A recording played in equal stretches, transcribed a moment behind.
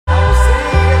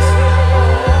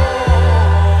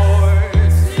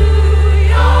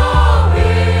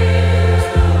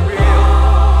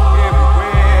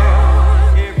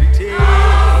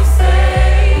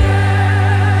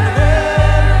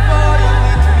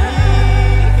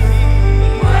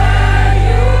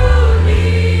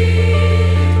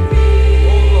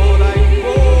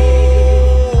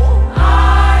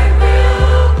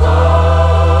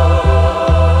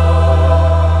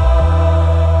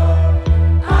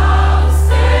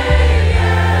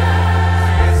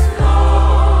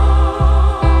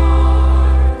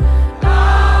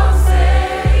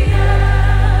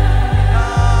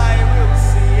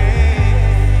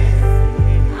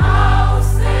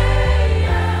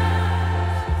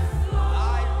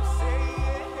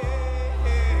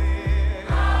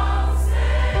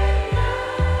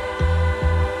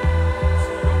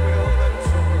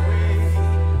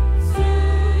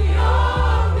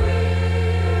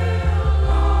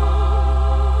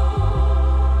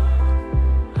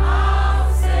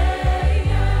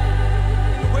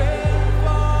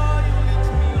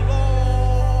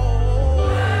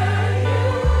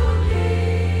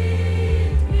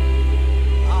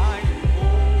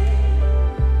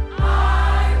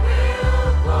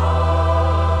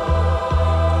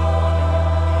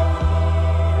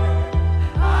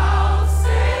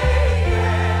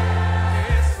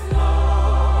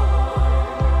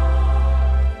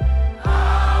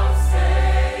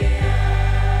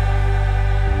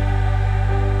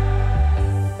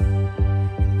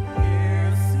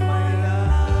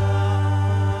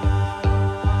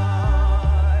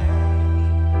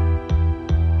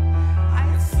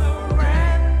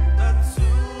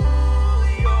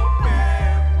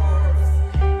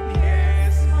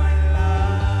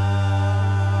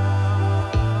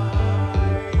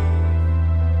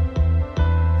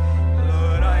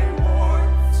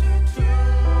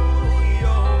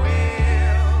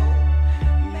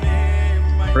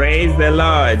Praise the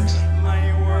Lord.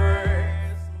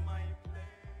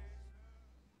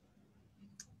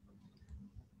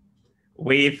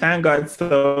 We thank God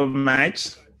so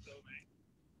much.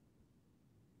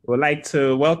 We'd like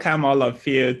to welcome all of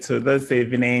you to this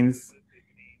evening's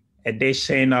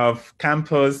edition of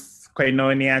Campus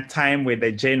Koinonia Time with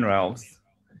the Generals.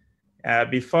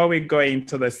 Before we go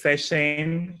into the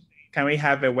session, can we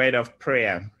have a word of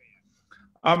prayer?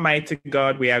 Almighty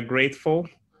God, we are grateful.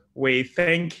 We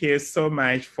thank you so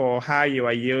much for how you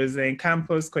are using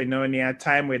Campus Koinonia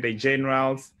Time with the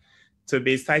Generals to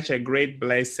be such a great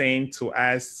blessing to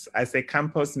us as a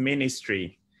campus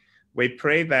ministry. We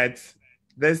pray that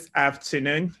this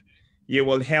afternoon you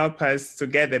will help us to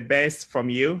get the best from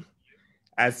you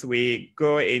as we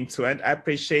go into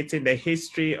appreciating the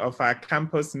history of our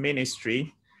campus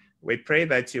ministry. We pray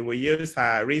that you will use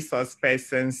our resource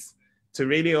persons to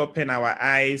really open our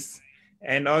eyes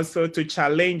and also to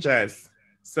challenge us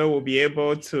so we'll be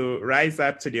able to rise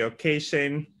up to the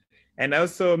occasion and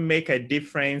also make a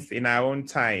difference in our own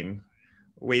time.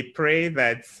 We pray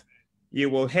that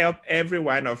you will help every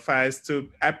one of us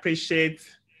to appreciate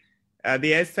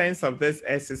the essence of this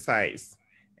exercise.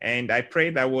 And I pray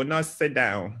that we'll not sit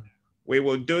down. We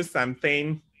will do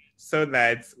something so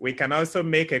that we can also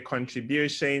make a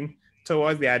contribution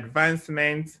towards the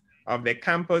advancement of the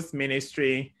campus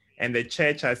ministry and the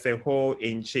church as a whole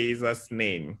in Jesus'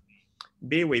 name.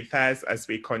 Be with us as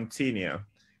we continue.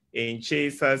 In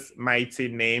Jesus' mighty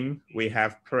name, we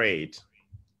have prayed.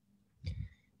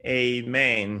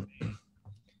 Amen.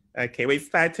 Okay, we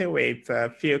started with a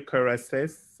few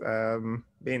choruses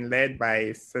being led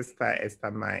by Sister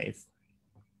Esther Mize.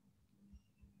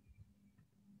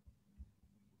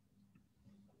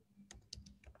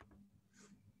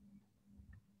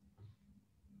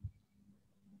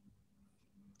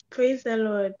 Praise the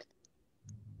Lord.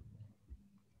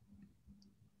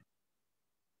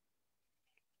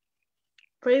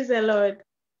 Praise the Lord.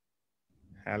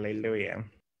 Hallelujah.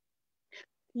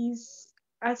 Please,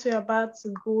 as we're about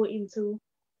to go into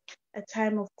a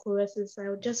time of choruses,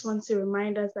 I just want to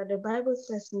remind us that the Bible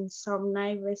says in Psalm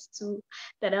 9 verse 2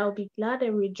 that I'll be glad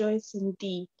and rejoice in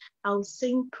thee. I'll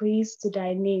sing praise to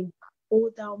thy name, O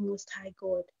thou most high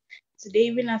God. Today,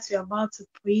 even as we're about to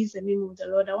praise the name of the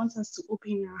Lord, I want us to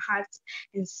open our hearts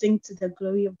and sing to the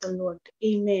glory of the Lord.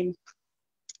 Amen.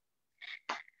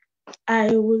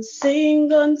 I will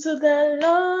sing unto the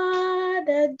Lord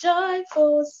a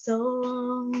joyful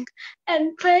song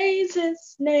and praise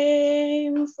his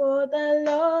name, for the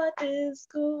Lord is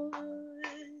good.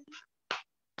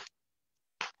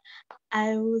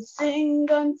 I will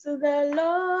sing unto the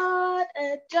Lord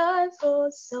a joyful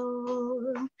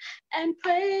song and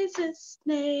praise his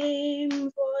name,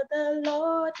 for the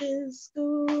Lord is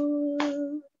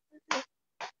good.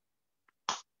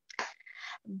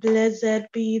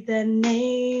 Blessed be the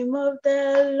name of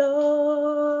the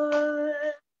Lord.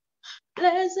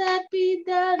 Blessed be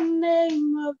the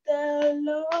name of the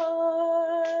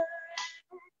Lord.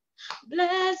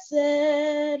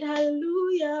 Blessed,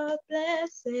 hallelujah,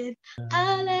 blessed,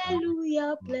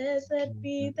 hallelujah, blessed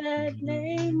be the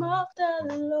name of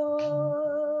the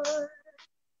Lord.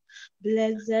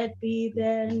 Blessed be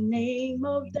the name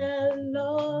of the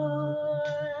Lord.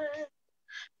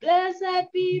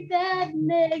 Blessed be the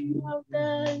name of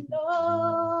the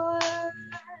Lord.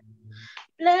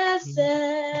 Blessed,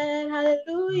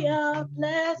 hallelujah,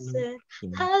 blessed,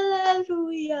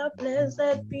 hallelujah,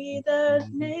 blessed be the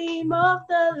name of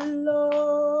the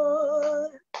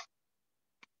Lord.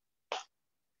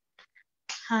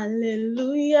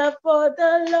 Hallelujah, for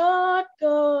the Lord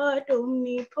God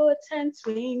omnipotent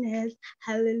reigneth.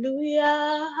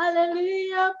 Hallelujah,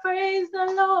 hallelujah, praise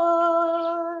the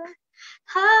Lord.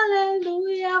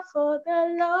 Hallelujah, for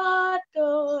the Lord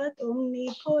God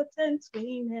omnipotent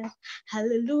reigneth.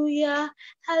 Hallelujah,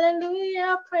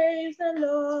 hallelujah, praise the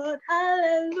Lord.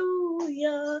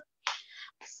 Hallelujah,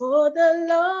 for the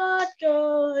Lord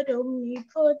God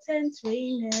omnipotent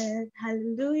reigneth.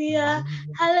 Hallelujah,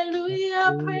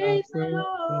 hallelujah, praise the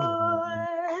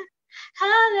Lord.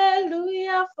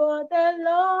 Hallelujah, for the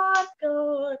Lord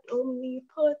God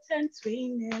omnipotent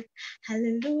reigneth.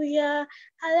 Hallelujah,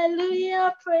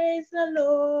 hallelujah, praise the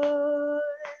Lord.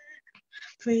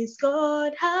 Praise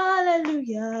God,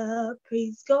 hallelujah,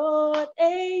 praise God,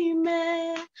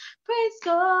 amen. Praise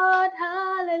God,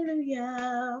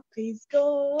 hallelujah, praise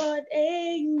God,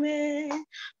 amen.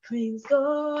 Praise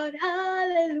God,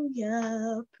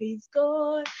 hallelujah, praise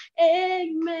God,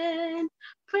 amen.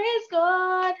 Praise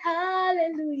God,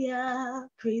 hallelujah,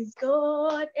 praise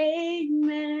God,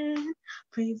 amen.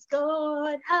 Praise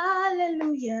God,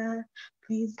 hallelujah.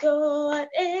 Praise God,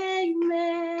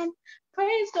 amen.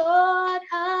 Praise God,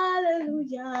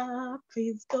 hallelujah.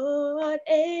 Praise God,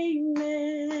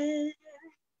 amen.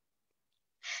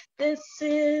 This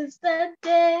is the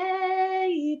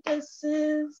day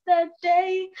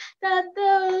that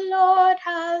the Lord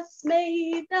has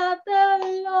made,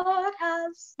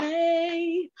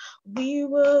 We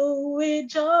will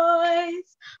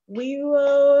rejoice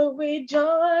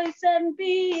and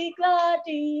be glad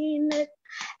in it,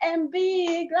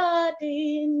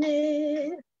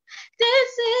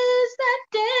 This is the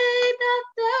day that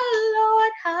the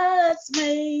Lord has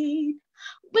made.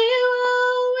 We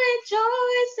will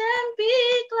rejoice and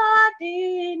be glad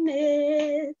in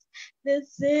it.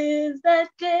 This is the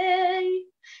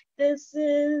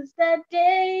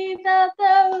day that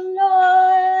the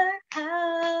Lord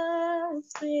has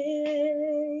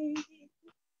made.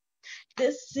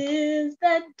 This is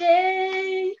the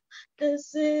day that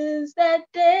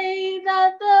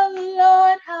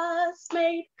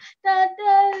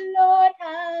the Lord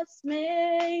has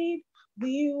made,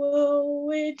 We will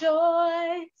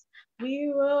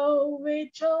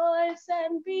rejoice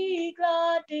and be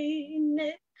glad in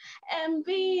it,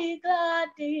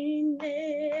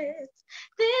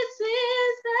 This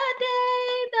is the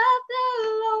day that the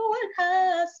Lord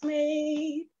has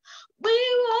made. We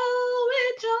will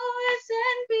rejoice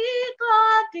and be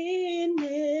glad in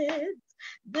it.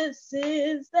 This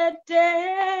is the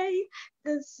day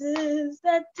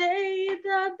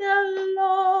that the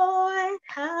Lord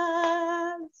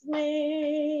has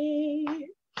made.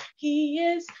 He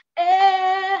is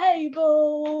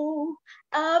able,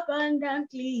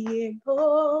 abundantly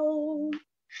able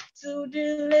to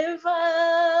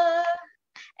deliver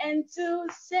and to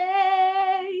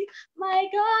say, my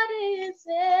God is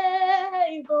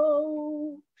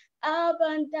able,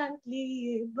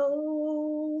 abundantly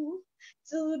able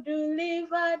to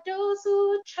deliver those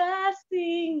who trust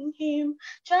in Him.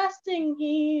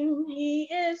 He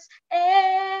is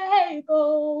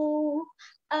able,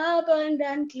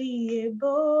 abundantly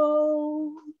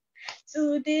able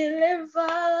to deliver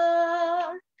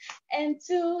and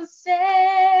to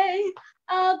say,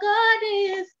 our God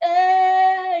is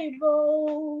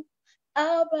able,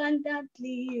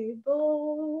 abundantly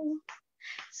able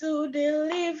to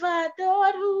deliver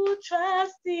those who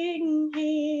trust in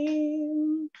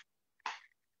Him.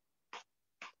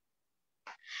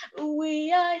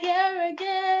 We are here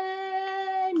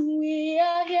again, Lord,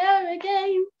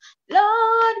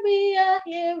 we are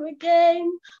here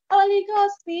again. Holy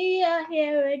Ghost, we are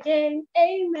here again.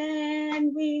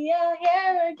 Amen. We are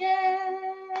here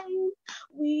again.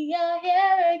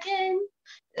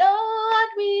 Lord,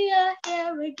 we are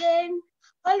here again.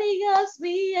 Holy Ghost,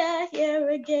 we are here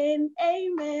again.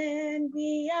 Amen.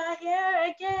 We are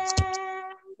here again.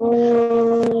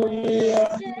 Lord,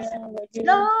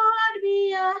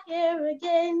 we are here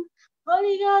again.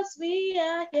 Holy Ghost, we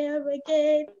are here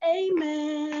again.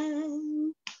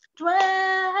 Amen.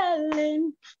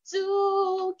 Dwelling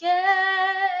together,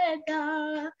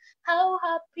 how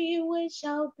happy we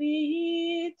shall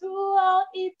be throughout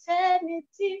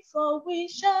eternity, for we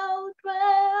shall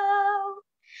dwell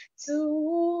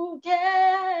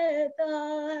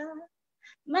together,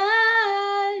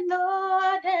 my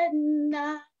Lord and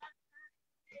I.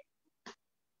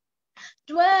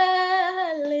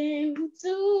 Dwelling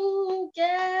together,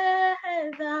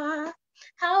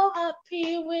 how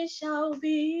happy we shall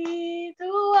be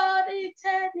throughout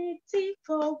eternity,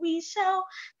 for we shall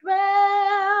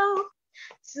dwell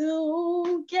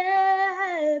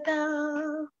together,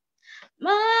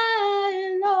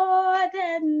 my Lord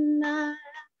and I.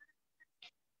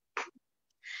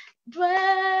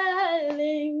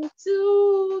 Dwelling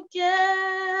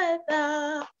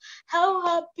together, how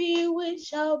happy we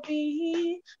shall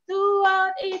be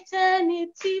throughout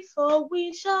eternity, for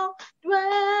we shall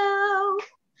dwell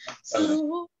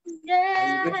together,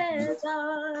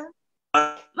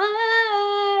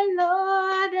 my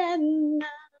Lord and I.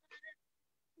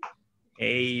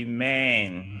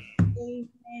 Amen.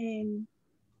 Amen.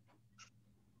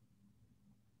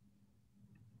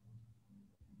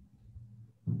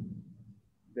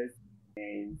 This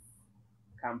is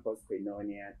Campus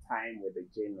Koinonia, Time with the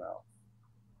Generals.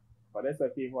 For those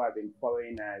of you who have been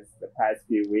following us the past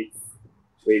few weeks,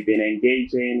 we've been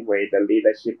engaging with the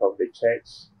leadership of the church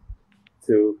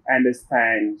to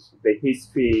understand the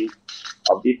history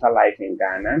of deeper life in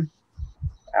Ghana.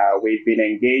 We've been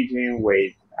engaging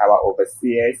with our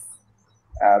overseers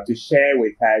to share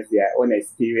with us their own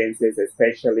experiences,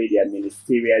 especially their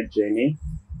ministerial journey,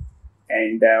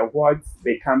 and what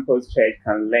the campus church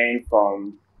can learn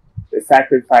from the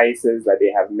sacrifices that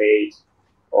they have made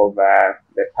over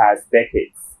the past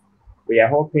decades. We are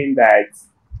hoping that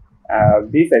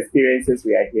these experiences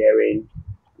we are hearing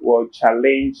will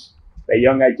challenge the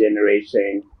younger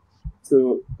generation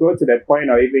to go to the point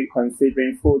of even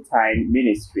considering full-time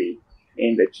ministry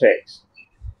in the church.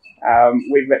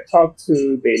 We've talked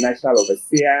to the National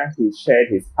Overseer. He shared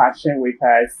his passion with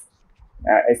us,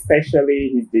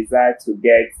 especially his desire to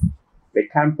get the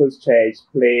campus church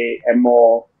play a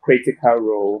more critical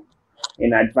role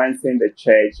in advancing the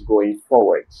church going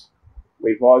forward.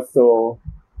 We've also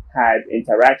had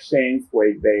interactions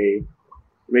with the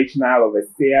Regional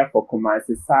Overseer for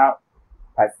Kumasi South,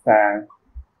 Pastor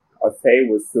Osei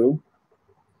Wusu,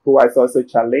 who has also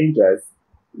challenged us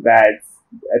that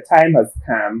a time has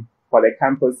come for the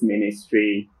campus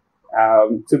ministry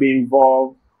to be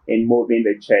involved in moving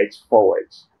the church forward.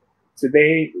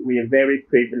 Today, we are very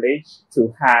privileged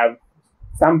to have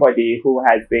somebody who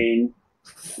has been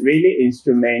really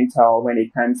instrumental when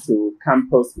it comes to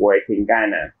campus work in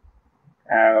Ghana.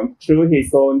 Through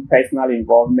his own personal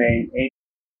involvement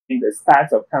in the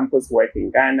start of campus work in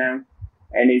Ghana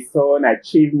and his own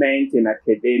achievement in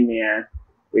academia,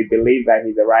 we believe that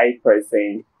he's the right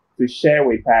person to share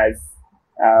with us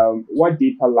what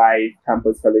Deeper Life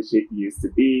Campus Fellowship used to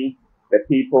be, the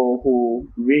people who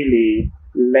really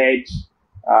led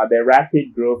the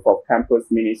rapid growth of campus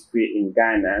ministry in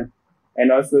Ghana,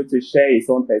 and also to share his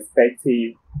own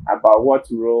perspective about what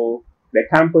role the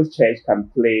campus church can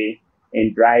play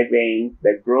in driving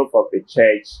the growth of the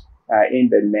church in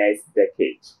the next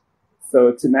decade.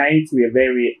 So tonight we are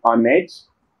very honored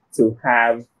to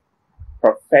have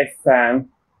Professor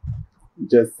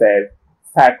Joseph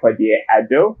Sarkodie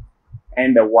Ado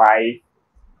and the wife,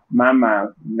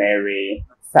 Mama Mary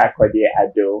Sarkodie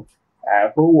Ado,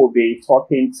 who will be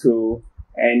talking to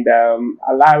and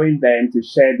allowing them to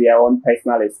share their own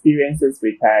personal experiences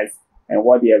with us and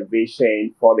what their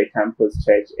vision for the campus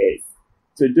church is.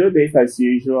 To do this, as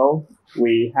usual,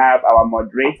 we have our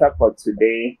moderator for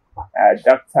today,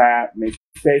 Dr.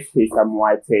 Mrs.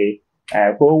 Hisamwate,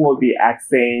 who will be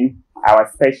asking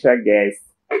our special guest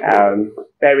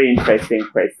very interesting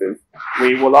questions.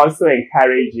 We will also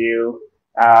encourage you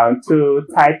to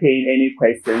type in any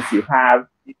questions you have.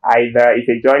 Either if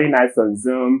you're joining us on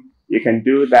Zoom, you can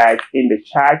do that in the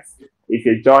chat. If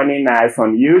you're joining us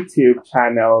on YouTube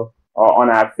channel or on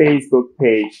our Facebook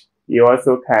page, you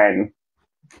also can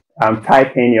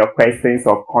type in your questions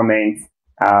or comments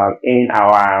in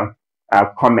our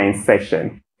comment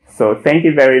section. So thank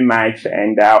you very much.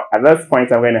 And at this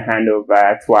point, I'm going to hand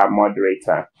over to our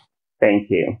moderator. Thank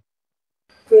you.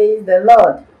 Praise the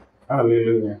Lord.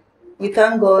 Hallelujah. We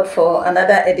thank God for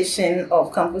another edition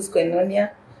of Campus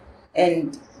Koinonia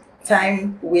and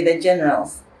Time with the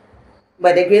Generals.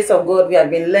 By the grace of God, we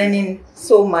have been learning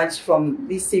so much from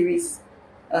this series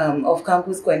of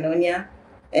Campus Koinonia.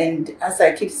 And as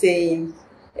I keep saying,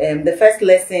 the first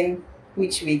lesson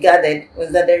which we gathered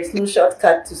was that there is no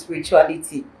shortcut to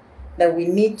spirituality, that we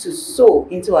need to sow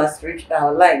into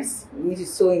our lives. We need to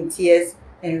sow in tears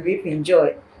and reap in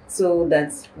joy so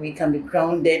that we can be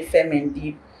grounded firm and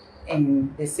deep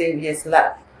in the Savior's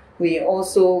love. We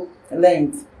also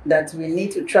learned that we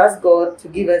need to trust God to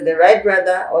give us the right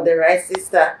brother or the right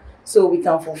sister so we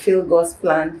can fulfill God's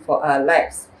plan for our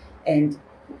lives. And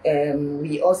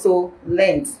we also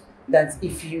learned that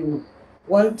if you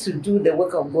want to do the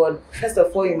work of God, first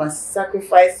of all, you must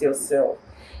sacrifice yourself,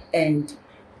 and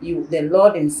the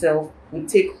Lord himself will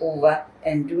take over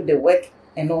and do the work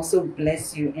and also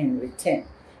bless you in return.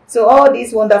 So all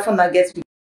these wonderful nuggets.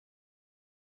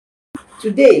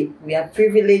 Today, we are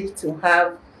privileged to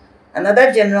have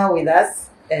another general with us,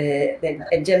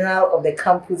 a general of the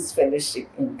Campus Fellowship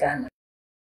in Ghana.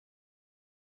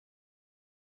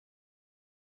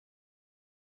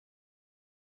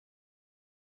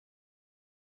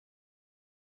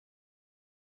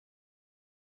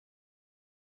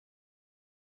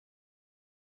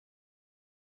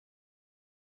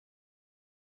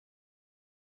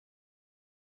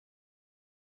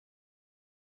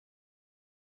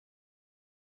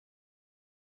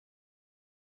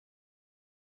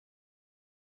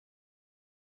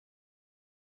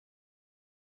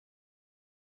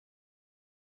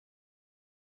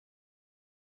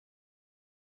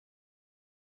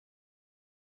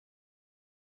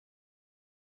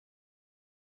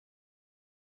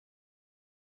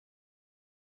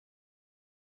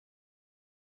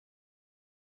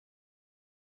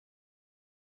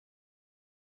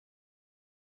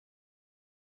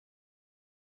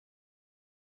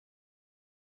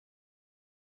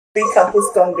 Campus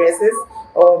congresses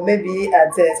or maybe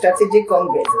at a strategic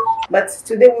congress, but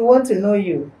today we want to know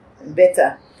you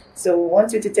better. So we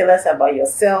want you to tell us about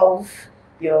yourself,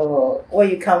 where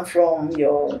you come from,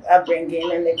 your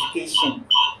upbringing and education.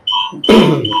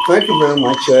 Thank you very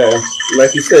much.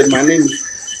 Like you said, my name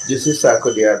is Jesus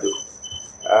Sarkodie.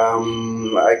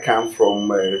 I come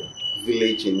from a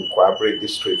village in Kwabre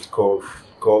district called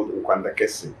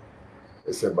Nkwandakesi.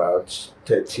 It's about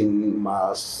 13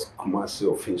 miles Kumasi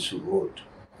Ofinsu Road,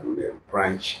 and a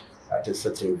branch at a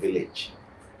certain village.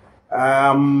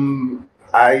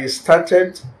 I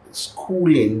started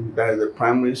schooling, that's the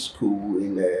primary school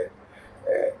in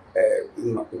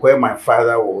where my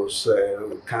father was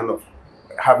kind of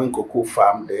having cocoa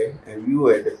farm there, and we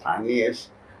were the pioneers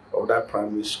of that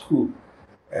primary school.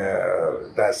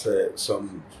 That's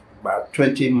some about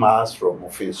 20 miles from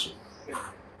Ofinsu.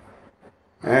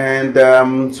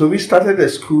 And so we started a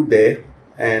school there,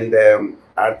 and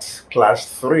at class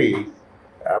 3,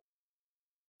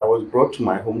 I was brought to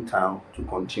my hometown to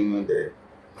continue the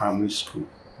primary school.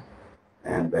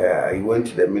 And I went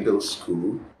to the middle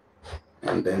school,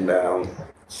 and then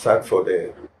sat for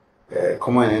the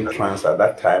common entrance at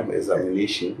that time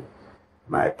examination,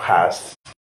 and I passed.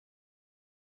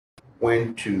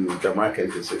 Went to the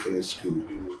Market Secondary School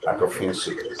at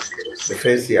Ofinsu. The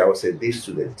first year I was a day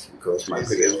student because my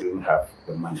parents didn't have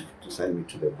the money to send me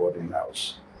to the boarding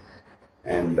house.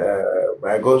 And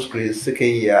by God's grace, second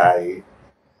year I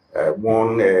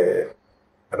won.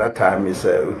 At that time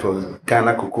it was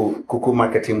Ghana Cocoa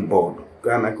Marketing Board,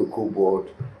 Ghana Cocoa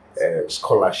Board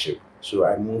scholarship. So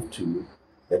I moved to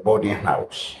the boarding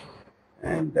house,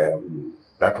 and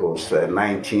that was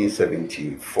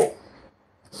 1974.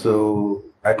 So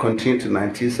I continued to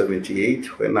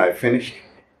 1978 when I finished.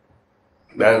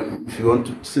 Then,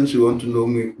 since you want to know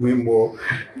me more,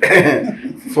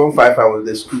 Form 5 I was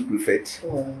the school prefect,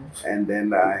 and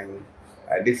then I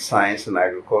did science and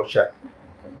agriculture,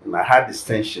 and I had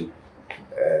distinction.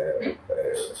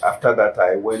 After that,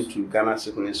 I went to Ghana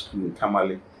Secondary School in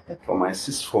Tamale for my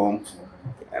 6th form,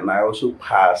 and I also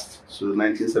passed. So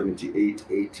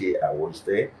 1978-80 I was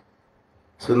there.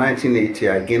 So 1980,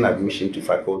 I gained admission to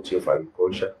Faculty of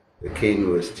Agriculture, the K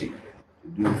University, to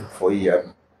do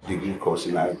 4-year degree course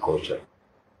in agriculture.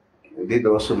 I did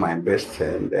also my best,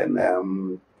 and then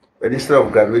but instead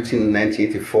of graduating in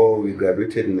 1984, we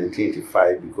graduated in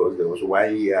 1985 because there was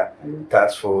 1 year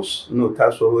task force where we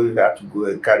had to go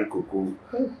and carry cocoa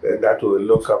that were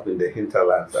locked up in the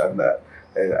hinterlands under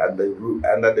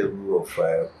the rule of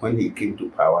when he came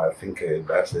to power. I think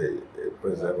that's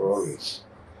President Rawlings.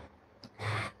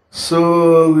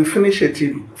 So we finished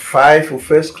 85 for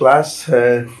first class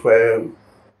for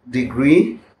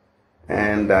degree,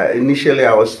 and initially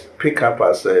I was picked up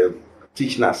as a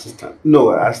teaching assistant,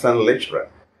 assistant lecturer.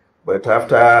 But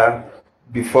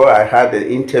before I had the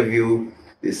interview,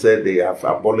 they said they have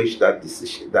abolished that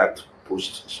decision, that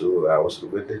post. So I was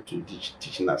promoted to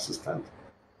teaching assistant.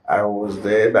 I was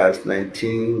there. That's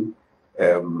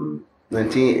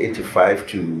 1985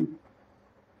 to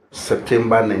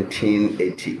September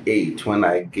 1988 when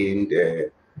I gained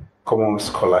a Commonwealth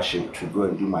scholarship to go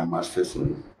and do my master's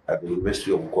at the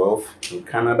University of Guelph in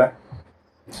Canada.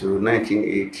 So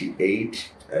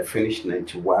 1988, I finished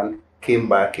 91, came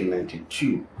back in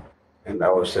 92, and I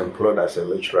was employed as a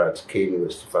lecturer at K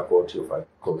University Faculty of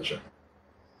Agriculture.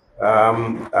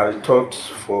 I taught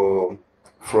from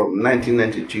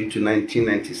 1992 to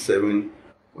 1997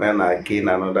 when I gained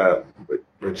another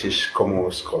British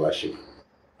Commonwealth scholarship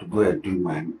to go and do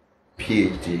my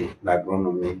PhD in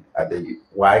agronomy at the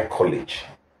Y College.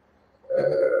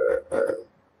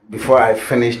 Before I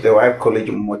finished, the Y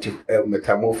College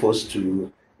metamorphosed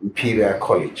to Imperial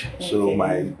College. Okay. So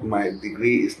my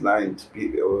degree is now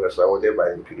was awarded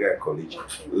by Imperial College,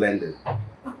 London.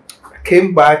 I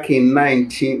came back in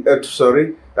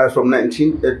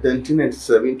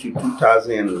 1997 to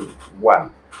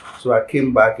 2001. So I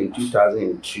came back in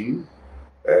 2002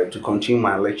 to continue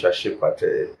my lectureship at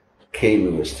K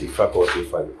University, Faculty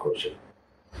of Agriculture.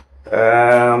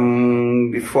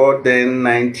 Before then, in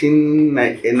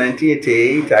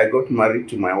 1988, I got married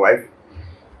to my wife.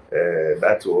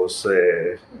 That was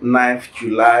 9th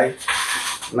July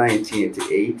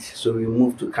 1988. So we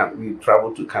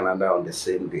traveled to Canada on the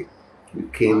same day. We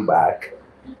came back,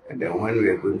 and then when we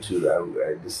were going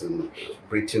to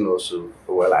Britain also,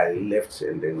 well, I left,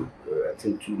 and then I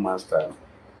think 2 months time,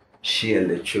 she and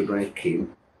the children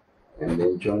came and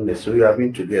then joined us. So we have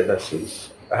been together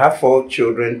since. I have 4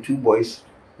 children, 2 boys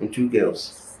and 2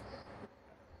 girls.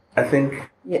 I think.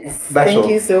 Yes. Thank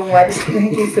you so much.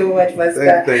 Thank you so much,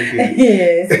 Pastor. Thank you.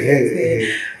 Yes.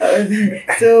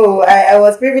 So I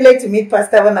was privileged to meet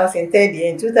Pastor when I was in 3rd year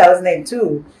in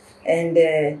 2002,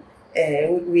 and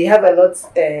we have a lot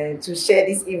to share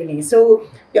this evening. So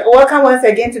welcome once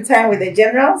again to Time with the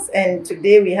Generals, and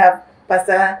today we have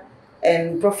Pastor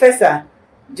and Professor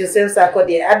Joseph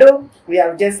Sarkodie Ado. We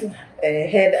have just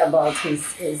heard about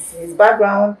his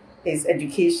background, his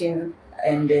education,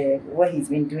 and what he's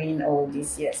been doing all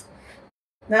these years.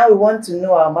 Now we want to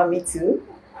know our mommy too.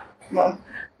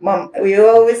 Mom, we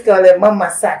always call her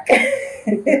Mama Sack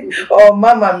or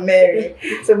Mama Mary.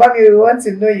 So, mommy, we want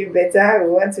to know you better.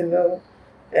 We want to know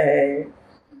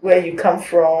where you come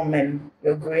from and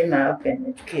your growing up and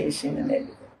education and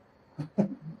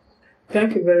everything.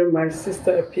 Thank you very much,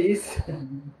 Sister Peace.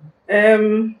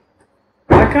 I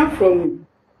come from,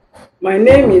 my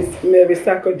name is Mary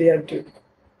Sarkodie Ado,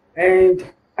 and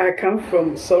I come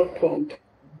from Salt Pond.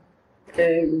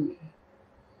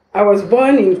 I was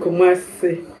born in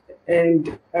Kumasi,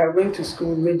 and I went to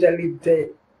school majorly there.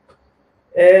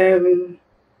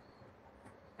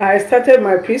 I started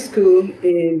my preschool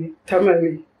in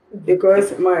Tamale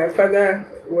because my father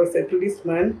was a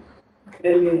policeman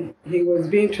and he was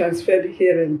being transferred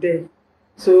here and there.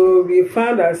 So we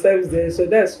found ourselves there. So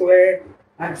that's where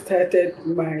I started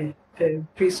my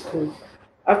preschool.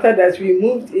 After that, we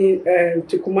moved in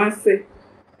to Kumasi,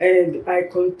 and I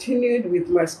continued with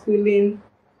my schooling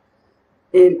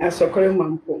in Asokore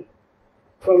Mampo.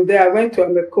 From there, I went to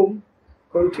Amekom,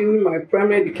 continued my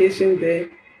primary education there.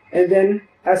 And then,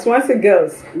 as Swansea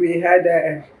Girls, we had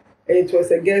it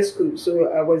was a girls' school, so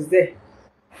I was there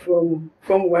from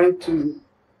Form 1 to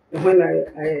when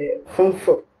I Form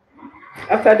 4.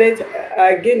 After that,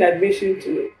 I gained admission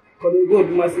to Komingo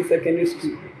Odumasi Secondary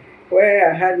School,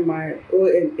 where I had my O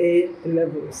and A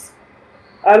levels.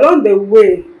 Along the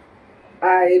way,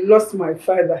 I lost my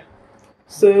father.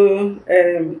 So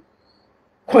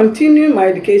continuing my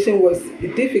education was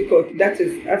difficult. That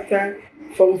is after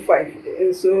Form 5.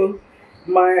 And so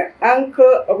my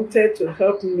uncle opted to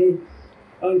help me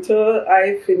until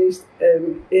I finished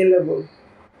A-level.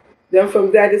 Then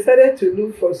from there, I decided to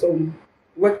look for some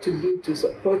work to do to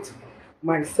support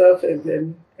myself and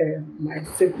then my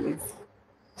siblings.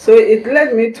 So it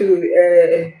led me to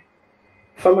a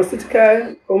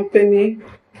pharmaceutical company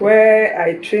where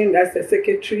I trained as a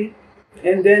secretary.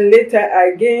 And then later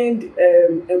I gained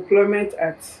employment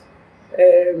at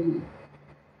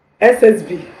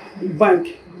SSB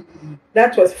Bank.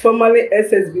 That was formerly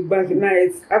SSB Bank, now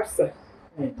it's ABSA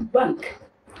Bank.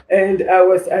 And I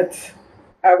was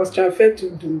transferred to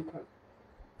Dunka.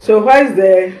 So whilst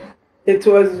there, it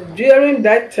was during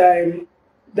that time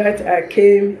that I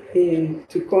came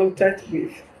into contact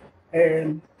with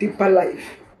Deeper Life.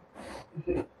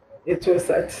 It was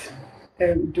at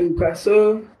Dunka.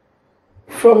 So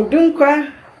from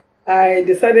Dunka, I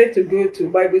decided to go to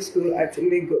Bible school at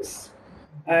Lagos.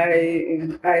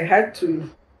 I had to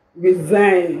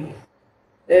resign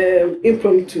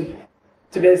impromptu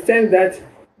to the extent that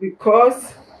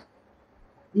because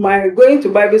my going to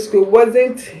Bible school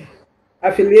wasn't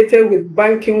affiliated with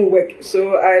banking work,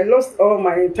 so I lost all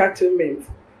my entitlements.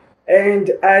 And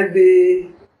at the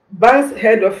bank's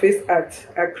head office at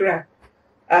Accra,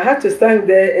 I had to stand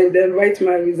there and then write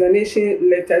my resignation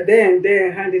letter there and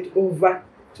then hand it over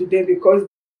to them because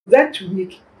that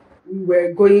week we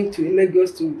were going to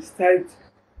Lagos to start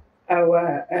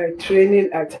our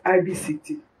training at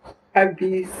IBCT.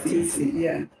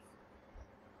 Yeah.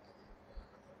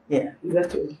 Yeah. Is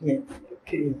that all? Yeah.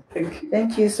 Okay, thank you.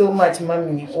 Thank you so much,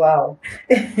 Mommy. Wow.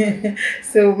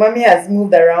 So Mommy has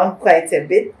moved around quite a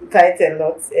bit, quite a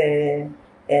lot.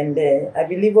 And I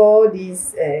believe all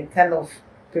these kind of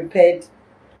prepared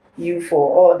you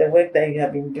for all the work that you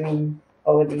have been doing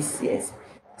all these years.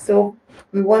 So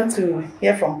we want to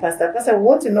hear from Pastor. Pastor, we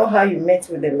want to know how you met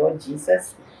with the Lord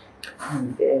Jesus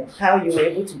and how you were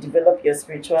able to develop your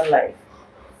spiritual life.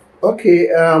 Okay,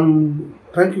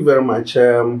 thank you very much.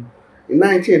 In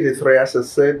 1983, as I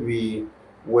said, we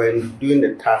were doing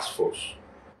the task force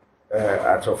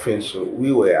at Offensive.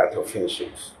 We were at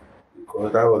Offensive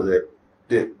because that was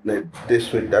the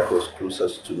district that was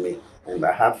closest to me. And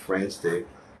I had friends there,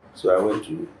 so I went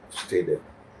to stay there.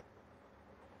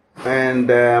 And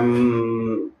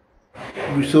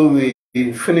so we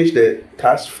finished the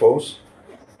task force,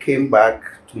 came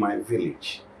back to my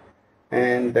village.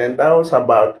 And then that was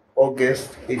about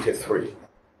August 83.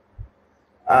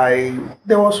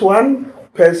 There was one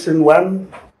person,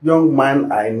 one young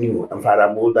man I knew. In fact,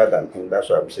 I'm older than him, that's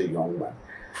why I'm saying young man.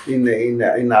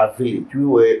 In our village, we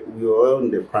were all in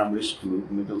the primary school,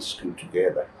 middle school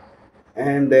together.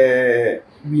 And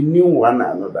we knew one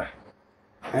another.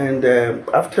 And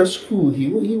after school,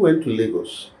 he went to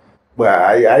Lagos. But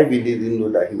I really didn't know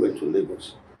that he went to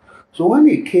Lagos. So when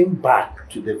he came back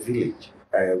to the village,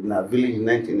 in a village in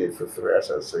 1983,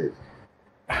 as I said.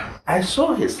 I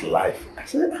saw his life. I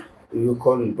said, you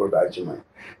call him Brother Ajimai.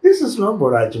 This is not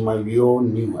Brother Ajimai we all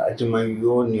knew. Ajimai we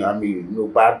all knew. I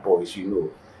mean, bad boys,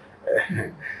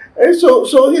 And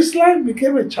so his life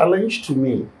became a challenge to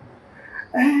me.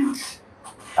 And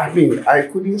I mean, I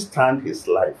couldn't stand his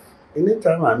life.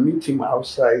 Anytime I meet him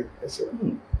outside, I say,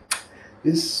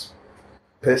 this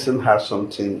person has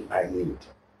something I need.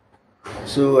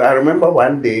 So I remember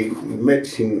one day I met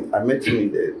him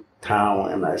in the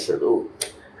town, and I said,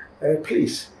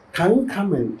 please, can you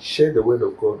come and share the word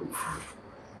of God with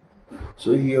me?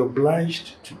 So he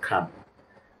obliged to come.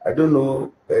 I don't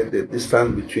know the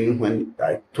distance between when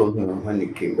I told him and when he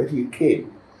came, but he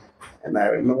came. And I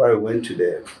remember I went to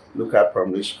the local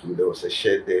primary school. There was a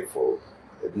shed there for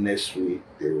the nursery.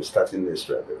 They were starting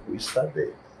nursery. We started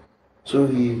there. So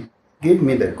he gave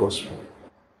me the gospel.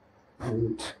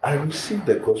 And I received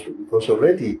the gospel because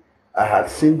already I had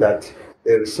seen that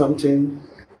there is something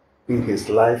in his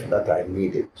life that I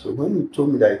needed. So when he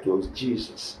told me that it was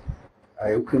Jesus,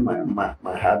 I opened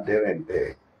my heart there and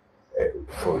there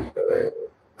for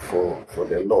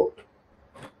the Lord.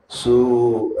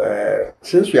 So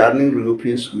since we are in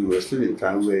European school, we were still in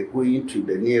town. We were going to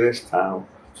the nearest town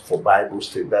for Bible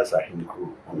study. That's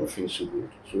Ahimkro on the Finsu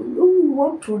Road. So we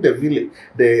walked through the village.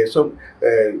 The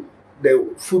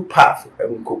footpath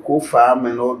and cocoa farm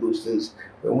and all those things.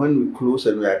 And when we close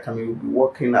and we are coming, we'll be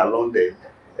walking along the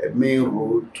main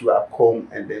road to Akom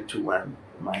and then to my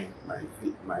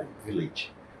village.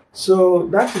 So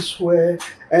that is where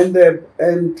and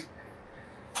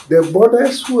the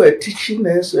brothers who were teaching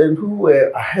us and who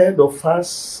were ahead of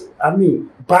us, I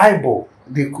mean, Bible,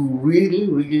 they could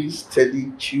really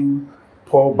study chew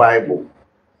Paul Bible.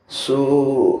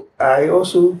 So I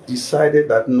also decided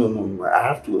that no, I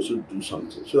have to also do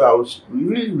something. So I was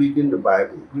really reading the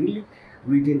Bible,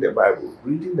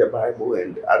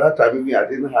 and at that time even I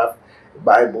didn't have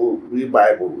real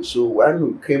Bible. So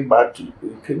when we came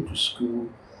to school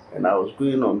and I was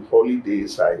going on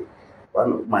holidays,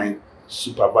 one of my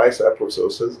supervisor,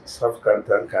 Professor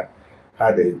Sarkodie,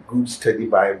 had a good study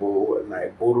Bible, and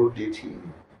I borrowed it. He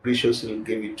graciously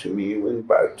gave it to me. Went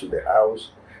back to the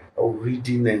house. I was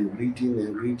reading. We're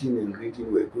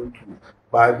going to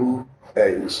Bible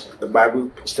the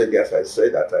Bible study, as I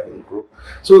said, at Ahimkro.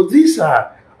 So these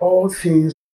are all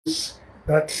things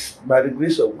that, by the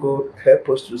grace of God, help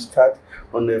us to start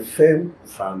on a firm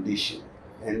foundation.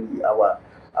 And our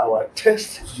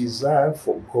test desire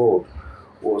for God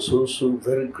was also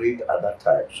very great at that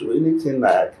time. So anything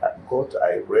I got,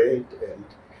 I read and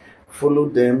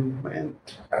followed them. And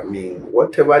I mean,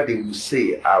 whatever they will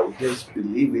say, I will just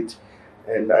believe it.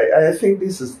 And I think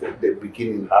this is the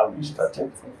beginning, how we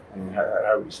started.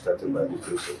 How we started by the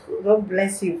grace of God. God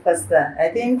bless you, Pastor. I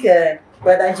think,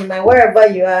 Brother Ajimai, wherever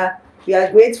you are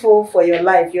grateful for your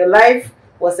life. Your life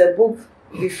was a book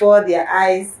before their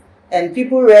eyes, and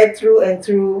people read through and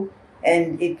through,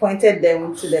 and it pointed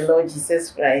them to the Lord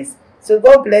Jesus Christ. So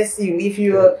God bless you. If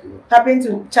you happen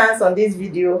to chance on this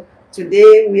video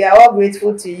today, we are all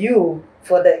grateful to you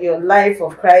for your life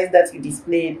of Christ that you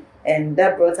displayed, and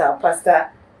that brought our pastor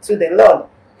to the Lord.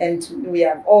 And we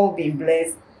have all been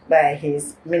blessed by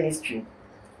his ministry.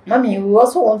 Mommy, we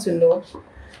also want to know,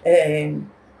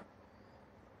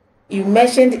 you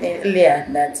mentioned earlier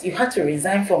that you had to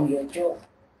resign from your job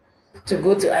to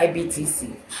go to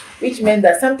IBTC, which meant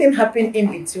that something happened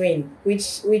in between,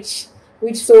 which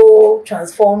so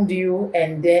transformed you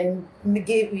and then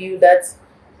gave you that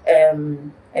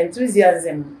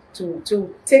enthusiasm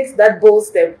to take that bold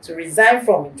step to resign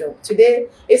from a job. Today,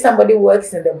 if somebody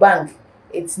works in the bank,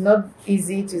 it's not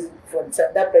easy for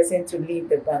that person to leave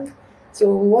the bank.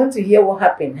 So we want to hear what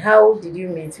happened. How did you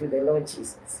meet with the Lord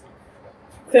Jesus?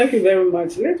 Thank you very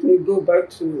much. Let me go back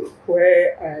to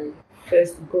where I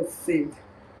first got saved.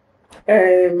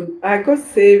 I got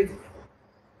saved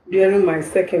during my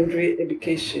secondary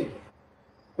education.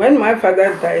 When my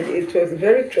father died, it was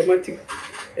very traumatic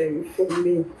for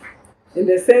me, in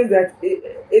the sense that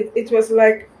it was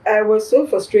like I was so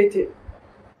frustrated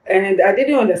and I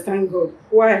didn't understand God.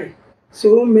 Why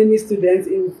so many students,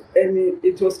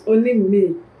 it was only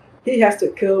me. He has to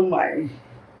kill my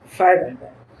father.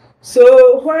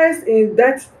 So whilst in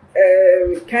that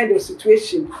kind of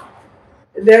situation,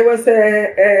 there was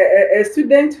a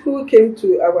student who came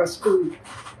to our school,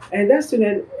 and that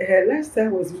student, her lifestyle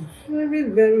was very,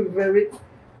 very, very,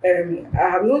 I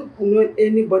have not known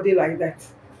anybody like that,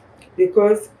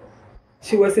 because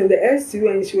she was in the SU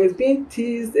and she was being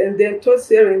teased and then tossed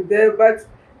here and there, but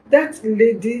that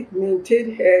lady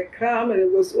maintained her calm and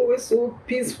it was always so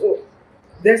peaceful,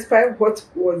 despite what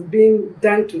was being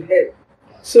done to her.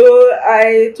 So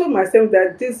I told myself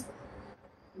that this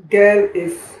girl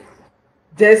is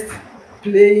just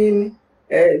playing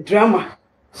drama.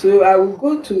 So I will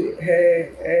go to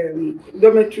her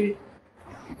dormitory,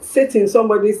 sit in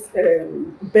somebody's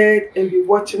bed and be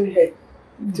watching her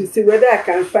to see whether I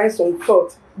can find some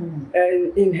fault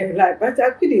in her life. But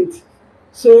I couldn't.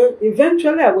 So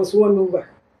eventually I was won over.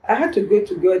 I had to go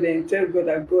to God and tell God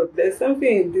that, God, there's something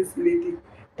in this lady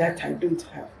that I don't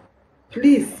have.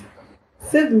 Please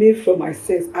save me from my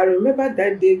sins. I remember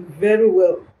that day very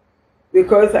well,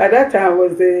 because at that time I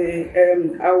was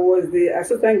the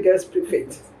assistant girls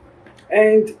prefect,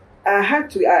 and I had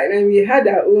to. And we had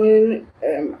our own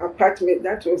apartment.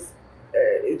 That was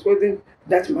it wasn't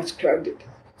that much crowded,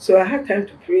 so I had time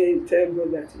to pray and tell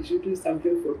God that He should do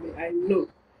something for me. I know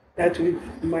that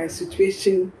with my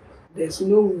situation, there's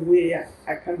no way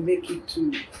I can make it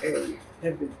to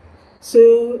heaven.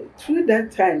 So through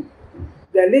that time,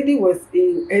 the lady was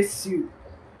in SU,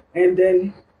 and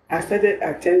then I started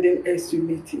attending SU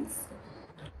meetings.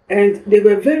 And they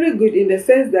were very good in the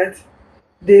sense that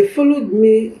they followed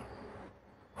me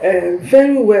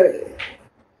very well.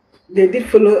 They did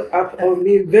follow up on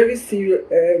me very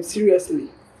seriously.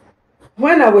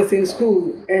 When I was in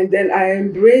school and then I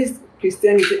embraced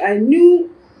Christianity, I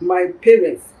knew my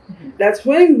parents that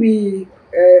when we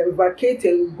vacate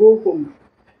and go home,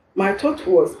 my thought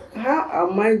was, how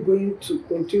am I going to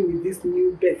continue with this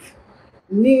new birth,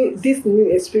 this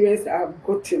new experience I've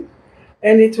gotten?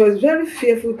 And it was very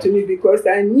fearful to me because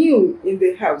I knew in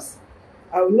the house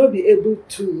I would not be able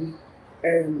to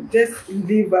just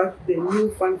live out the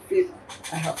newfound faith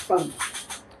I have found.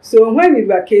 So when we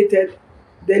vacated,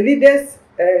 the leaders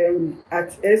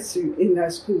at SU in our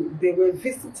school, they were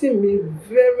visiting me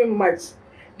very much.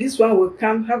 This one will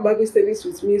come have Bible studies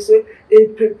with me. So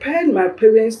it prepared my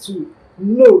parents to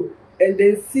know and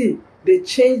then see the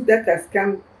change that has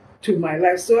come to my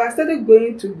life. So I started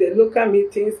going to the local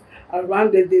meetings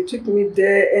around it. They took me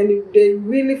there and they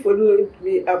really followed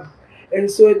me up. And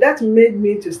so that made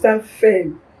me to stand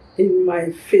firm in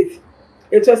my faith.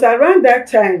 It was around that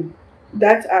time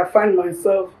that I found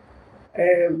myself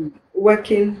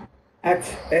working at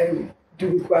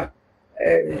Dunkwa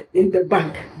in the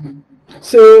bank.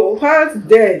 So whilst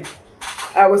there,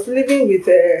 I was living with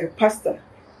a pastor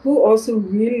who also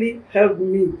really helped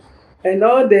me. And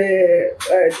all the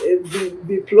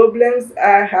problems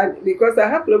I had, because I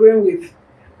had problem with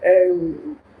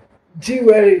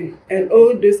jewelry and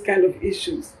all those kind of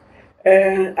issues.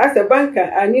 As a banker,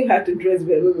 I knew how to dress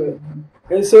very well.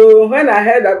 And so when I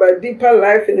heard about deeper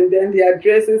life and then the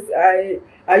addresses,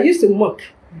 I used to mock.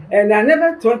 And I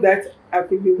never thought that I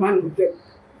could be one of them.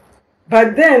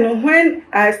 But then when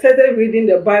I started reading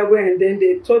the Bible and then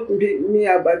they taught me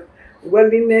about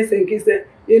worldliness and kids,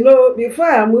 you know,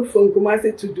 before I moved from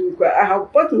Kumasi to Dunkwa, I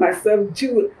have bought myself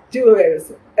jewelry,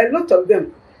 a lot of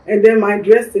them, and then my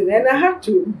dressing, and I had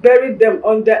to bury them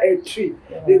under a tree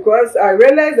because I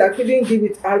realized I couldn't give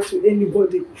it out to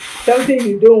anybody. Something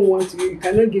you don't want, you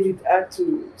cannot give it out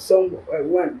to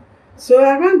someone. So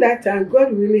around that time,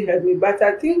 God really helped me. But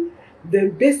I think the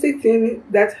basic thing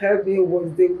that helped me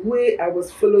was the way I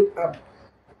was followed up.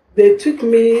 They took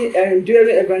me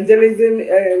during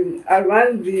evangelism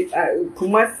around the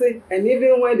Kumasi, and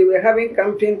even when they were having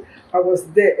camping, I was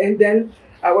there. And then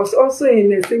I was also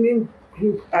in a singing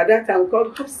group at that time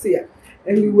called Hopsia,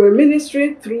 and we were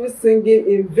ministering through singing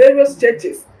in various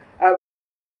churches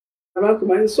around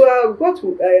Kumasi. So I got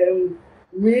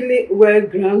really well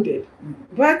grounded.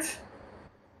 But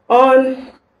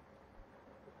on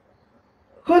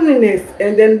holiness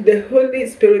and then the Holy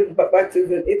Spirit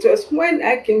baptism, it was when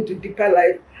I came to deeper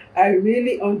life, I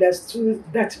really understood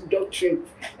that doctrine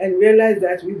and realized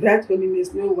that without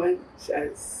holiness, no one shall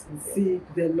see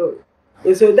the Lord.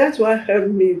 And so that's what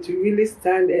helped me to really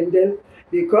stand. And then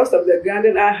because of the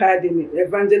grounding I had in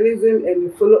evangelism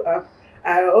and follow-up,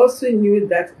 I also knew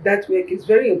that that work is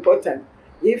very important.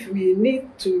 If we need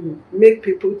to make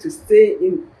people to stay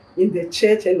in the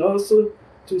church and also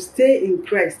to stay in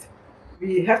Christ,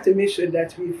 we have to make sure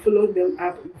that we follow them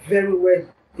up very well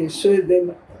and show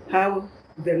them how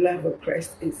the love of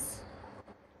Christ is.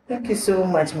 Thank you so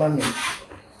much, Mommy.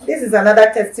 This is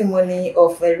another testimony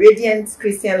of a radiant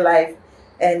Christian life.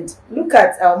 And look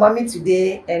at our Mommy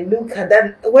today and look at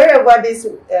that, wherever this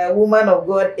woman of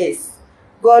God is.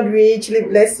 God richly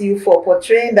bless you for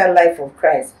portraying that life of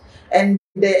Christ. And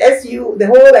the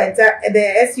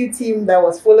SU team that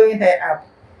was following her up,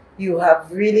 you have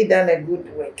really done a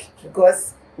good work,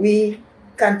 because we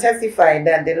can testify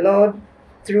that the Lord,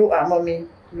 through our Mommy,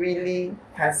 really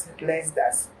has blessed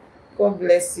us. God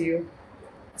bless you.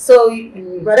 So,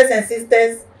 brothers and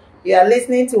sisters, you are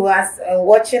listening to us and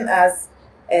watching us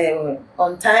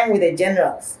on Time with the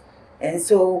Generals. And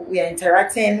so we are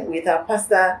interacting with our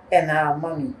pastor and our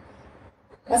mommy.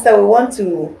 Pastor, we want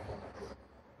to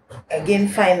again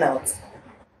find out.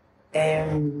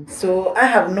 So I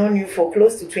have known you for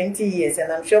close to 20 years,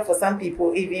 and I'm sure for some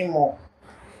people even more.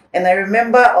 And I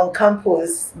remember on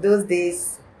campus those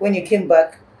days when you came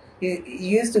back, you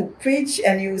used to preach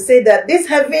and you say that this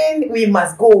heaven we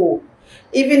must go.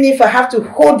 Even if I have to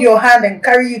hold your hand and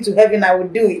carry you to heaven, I will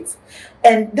do it.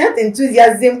 And that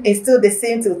enthusiasm is still the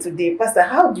same till today. Pastor,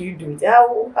 how do you do it?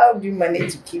 How do you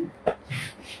manage to keep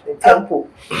the tempo?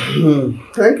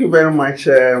 Thank you very much.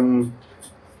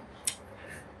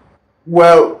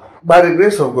 Well, by the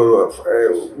grace of God,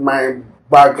 my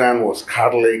background was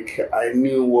Catholic. I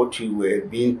knew what you were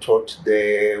being taught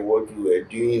there, what you were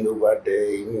doing over there.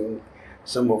 Even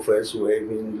some of us were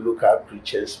even local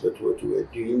preachers, but what we were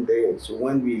doing there. So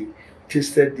when we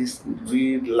tasted this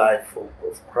real life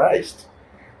of Christ,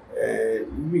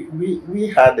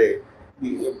 we had a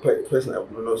person I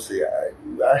will not say.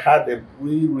 I had a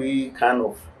really kind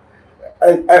of.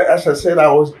 As I said,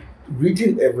 I was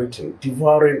reading everything,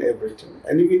 devouring everything,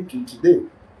 and even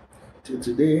to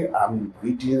today, I'm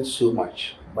reading so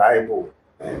much Bible,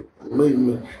 and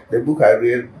the book I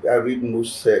read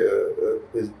most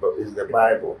is the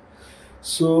Bible.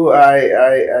 So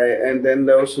and then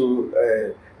also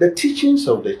the teachings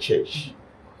of the church,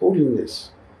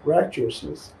 holiness,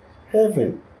 righteousness,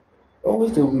 heaven.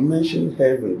 Always they will mention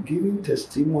heaven, giving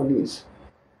testimonies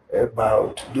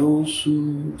about those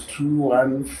who through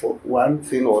one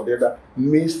thing or the other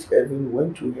missed heaven,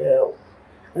 went to hell.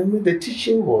 I mean, the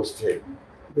teaching was there,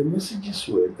 the messages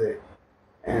were there,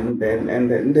 and then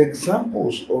the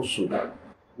examples also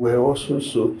were also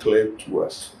so clear to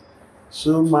us.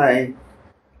 So my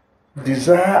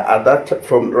desire at that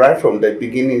right from the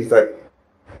beginning is that,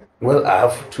 well, I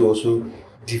have to also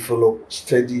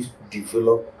study,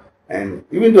 develop, and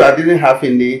even though I didn't have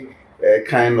any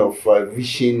kind of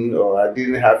vision, or I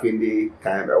didn't have any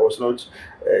I was not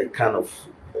kind of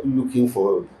looking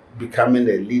for becoming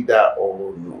a leader,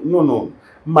 or no.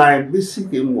 My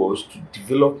basic aim was to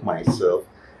develop myself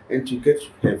and to get to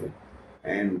heaven.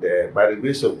 And by the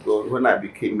grace of God, when I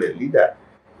became a leader,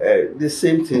 the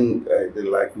same thing,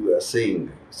 like we were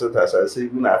saying, sometimes I say,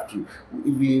 even have to,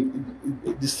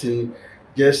 even this thing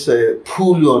just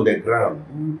pull you on the ground.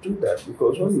 We do that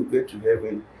because when you get to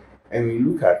heaven and we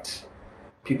look at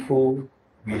people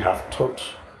we have taught,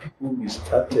 people we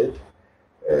started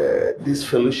this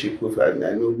fellowship with, and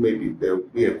I know maybe there will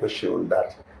be a question on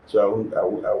that. So I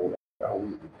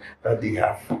won't that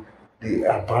they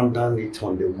abandon it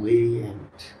on the way, and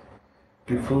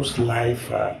people's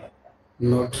life are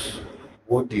not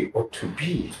what they ought to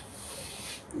be.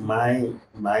 My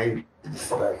mind is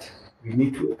that we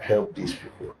need to help these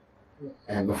people.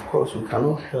 And of course, we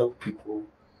cannot help people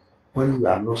when we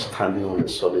are not standing on a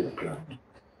solid ground.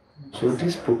 So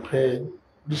this propelled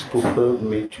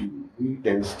me to read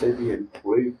and study and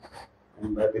pray,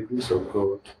 and by the grace of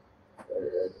God,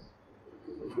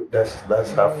 that's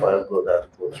how far God has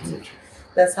brought me.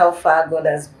 That's how far God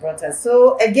has brought us.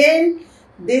 So again,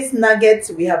 this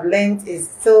nugget we have learned is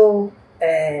so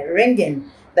ringing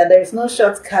that there is no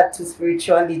shortcut to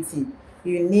spirituality.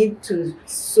 You need to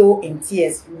sow in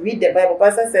tears. Read the Bible.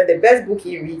 Pastor said the best book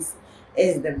he reads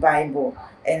is the Bible.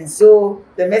 And so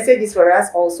the message is for us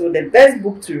also, the best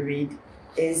book to read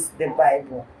is the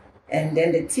Bible. And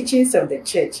then the teachings of the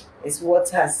church is what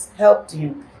has helped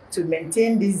you to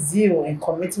maintain this zeal and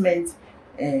commitment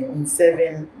in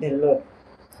serving the Lord.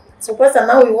 So Pastor,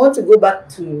 now we want to go back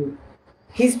to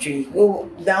history, go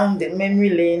down the memory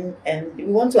lane, and we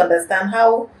want to understand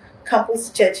how Campus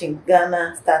Church in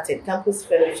Ghana started, Campus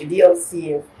Fellowship,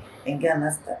 DLCF in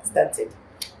Ghana started.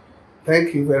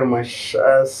 Thank you very much.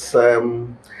 So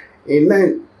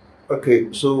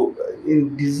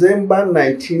in December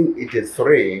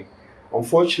 1983,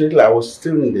 unfortunately, I was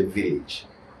still in the village.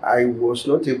 I was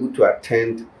not able to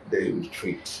attend the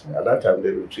retreat. At that time,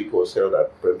 the retreat was held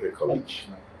at Prempeh College.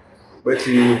 But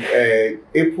in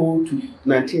April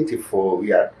 1984, we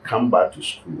had come back to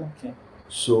school. Okay.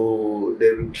 So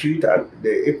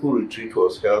the April retreat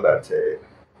was held at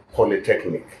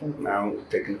Polytechnic, now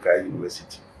Technical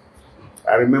University.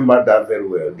 I remember that very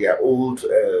well. Their old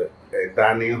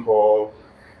dining hall,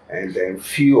 and then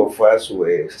few of us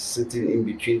were sitting in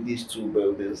between these two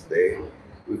buildings there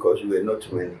because we were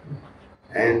not many.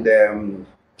 And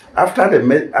after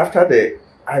the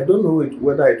I don't know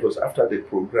whether it was after the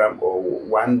program or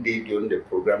one day during the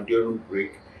program, during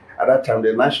break. At that time,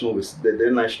 the national was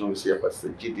Pastor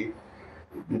Gidi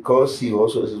because he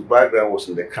also, his background was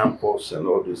in the campus and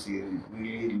all this, he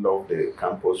really loved the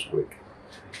campus work.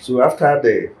 So after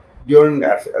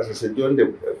as I said, during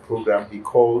the program, he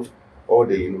called all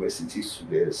the university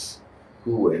students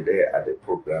who were there at the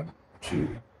program to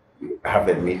have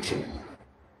a meeting.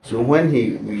 So when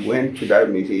we went to that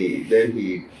meeting, then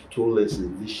he told us his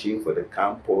vision for the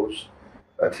campus,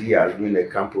 that he has been a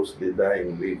campus leader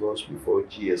in Lagos before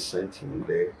GS sent him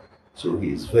there. So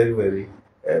he's very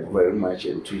much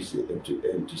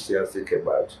enthusiastic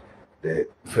about the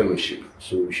fellowship.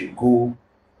 So we should go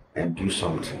and do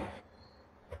something.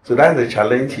 So that's the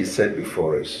challenge he set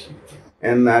before us.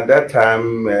 And at that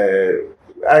time,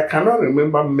 I cannot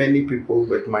remember many people,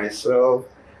 but myself,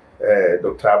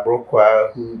 Dr.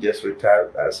 Abrokwa, who just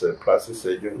retired as a plastic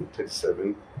surgeon in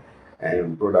 37,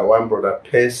 and one brother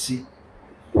Percy,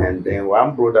 and then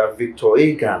one brother Victor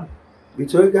Egan.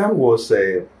 Victor Egan was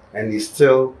and he's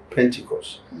still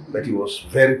Pentecost, but he was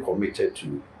very committed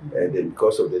to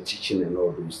because of the teaching and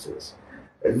all those things.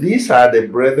 And these are the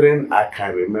brethren I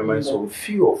can remember, so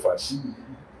few of us.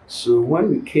 So when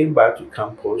we came back to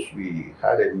campus, we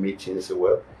had a meeting and said,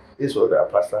 well, this is what our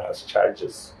pastor has charged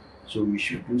us, so we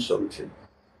should do something.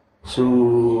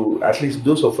 So at least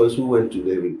those of us who went to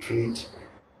the retreat,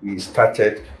 we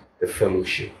started the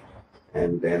fellowship.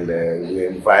 And then we were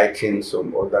inviting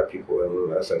some other people.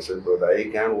 And as I said, Brother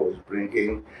Egan was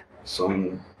bringing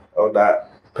some other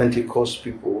Pentecost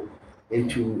people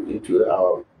into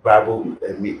our Bible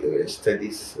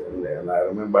studies. And I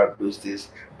remember those days,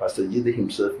 Pastor Jide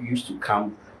himself used to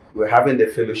come. We were having the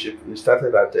fellowship. We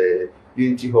started at the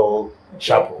Unity Hall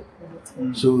Chapel.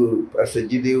 So Pastor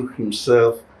Jide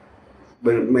himself,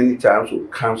 many times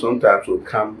would come, sometimes would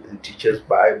come and teach us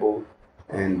Bible.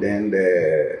 And then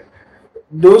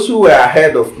those who were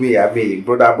ahead of me, I mean,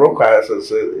 Brother Broker,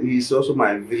 he's also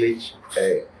my village,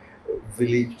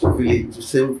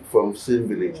 from same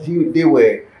village. They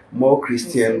were more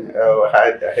Christian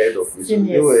ahead of me. So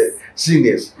they were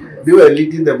seniors. They were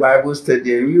leading the Bible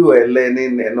study, and we were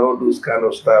learning and all those kind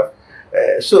of stuff.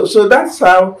 So that's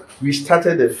how we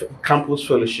started the campus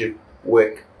fellowship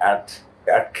work at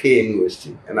K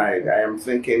University. And I am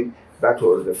thinking that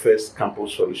was the first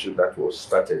campus fellowship that was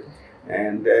started.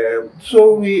 And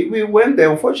so we went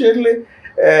there. Unfortunately,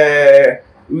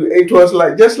 it was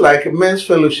just like a men's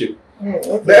fellowship.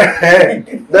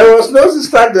 There was no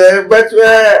sister there, but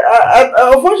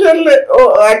unfortunately,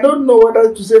 I don't know what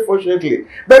else to say. Fortunately,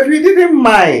 but we didn't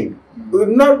mind.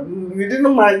 Not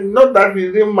that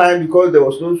we didn't mind because there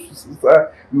was no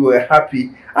sister. We were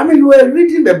happy. I mean, we were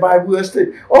reading the Bible. We were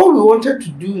studying. All we wanted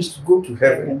to do is to go to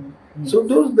heaven. So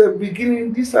these are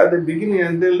the beginning,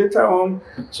 and then later on,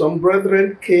 some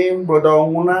brethren came, Brother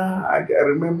Omuna, I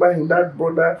remember him, that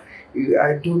brother,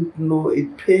 I don't know,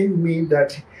 it pained me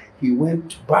that he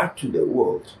went back to the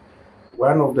world.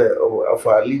 One of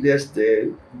our leaders there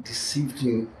deceived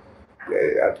him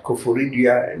at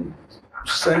Koforidia and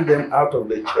sent them out of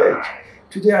the church.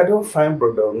 Today I don't find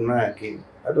Brother Omuna again.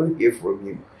 I don't hear from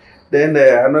him. Then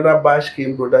another batch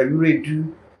came, Brother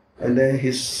Uredu. And then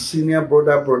his junior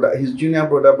brother, Brother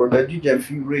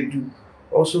Jujemfi Redu,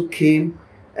 also came,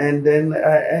 and then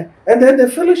the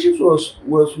fellowship was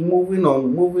moving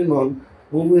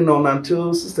on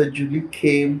until Sister Julie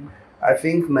came. I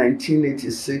think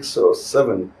 1986 or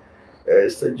 7.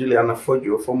 Sister Juliana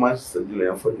Fojo, former Sister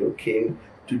Juliana Fojo, came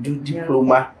to do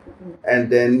diploma, and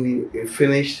then he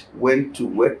finished, went to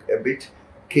work a bit,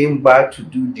 came back to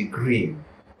do degree.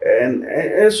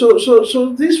 And so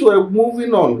these were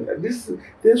moving on. These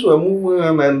were moving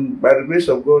on, and by the grace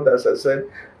of God, as I said,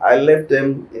 I left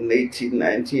them in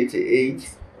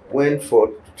 1988, went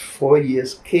for 4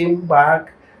 years, came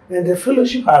back, and the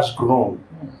fellowship has grown.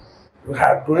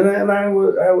 And I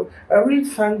really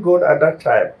thank God at that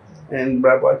time. And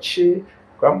Brabachi,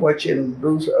 Kwambachi, and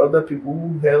those other people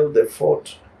who held the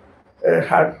fort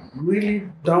had really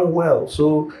done well.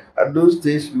 So at those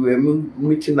days, we were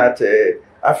meeting at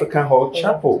African Hall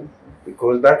Chapel,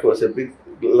 because that was a bit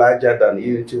larger than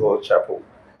Unity Hall Chapel.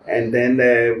 And then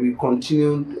we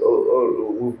continued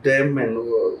with them and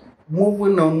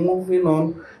moving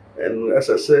on. And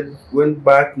as I said, went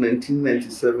back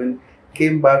 1997,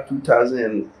 came back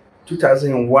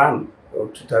 2001 or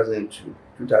 2002,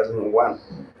 2001.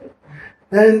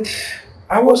 And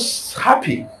I was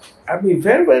happy. I mean,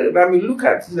 look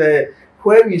at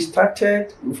where we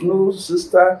started with no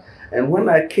sister. And when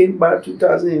I came back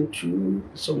 2002,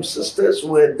 some sisters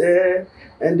were there,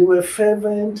 and they were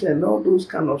fervent and all those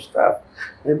kind of stuff.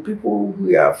 And people who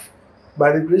have,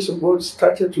 by the grace of God,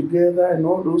 started together and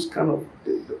all those kind of,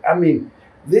 I mean,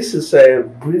 this is a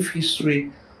brief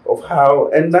history of how,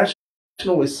 and National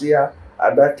Ecclesia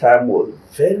at that time was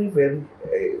very, very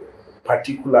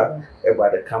particular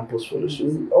about the campus fellowship.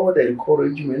 All the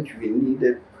encouragement we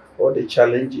needed, all the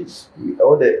challenges,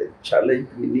 all the challenge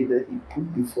we needed, he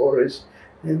put before us.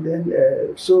 And then,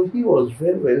 so he was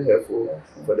very, very helpful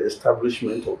for the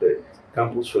establishment of the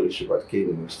campus fellowship at K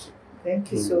University.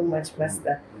 Thank you so much,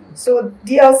 Master. So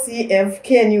DLCF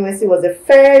KNUST was the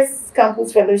first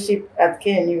campus fellowship at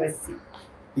KNUST.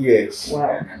 Yes.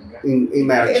 Wow. In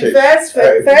our church. First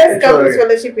campus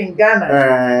fellowship in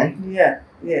Ghana. Yeah.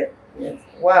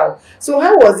 Wow. So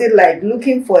how was it like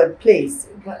looking for a place?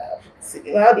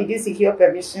 How did you secure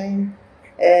permission?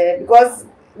 Because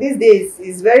these days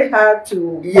it's very hard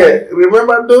to. Yeah,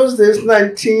 remember those days,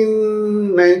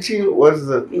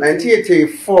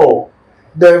 1984.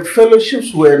 The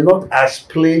fellowships were not as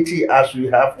plenty as we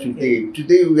have today. Okay.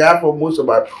 Today we have almost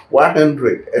about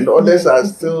 100, and others are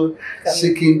still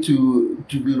seeking to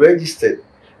be registered.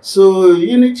 So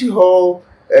Unity Hall,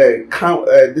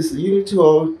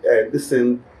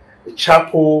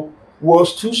 chapel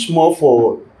was too small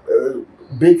for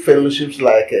big fellowships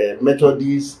like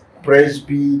Methodist,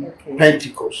 Presby,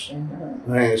 Pentecost.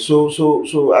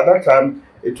 So at that time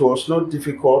it was not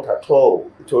difficult at all.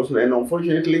 It was, and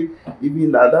unfortunately,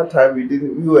 even at that time we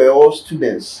were all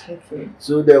students. Okay.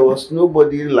 So there was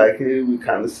nobody like we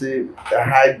can say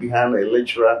hide behind a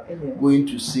lecturer going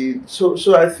to see. So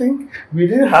I think we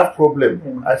didn't have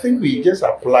problem. I think we just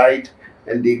applied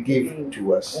and they gave it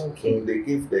to us. Okay. And they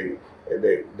gave the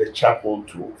chapel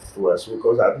to us,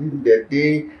 because I think the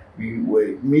day we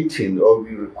were meeting or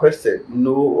we requested,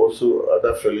 also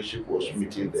other fellowship was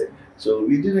meeting there. So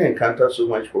we didn't encounter so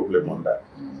much problem on that.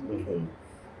 Mm-hmm.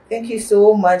 Thank you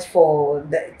so much for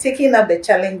taking up the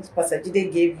challenge Pastor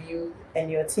Jide gave you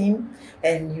and your team,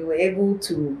 and you were able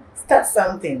to start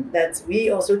something that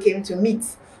we also came to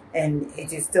meet, and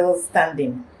it is still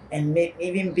standing and made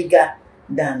even bigger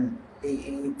than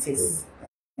it is.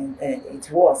 It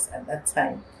was at that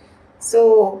time.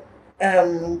 So,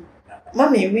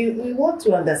 Mommy, we want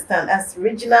to understand, as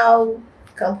regional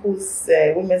campus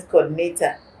women's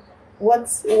coordinator, what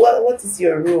is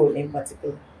your role in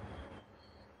particular?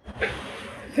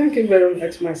 Thank you very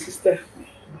much, my sister.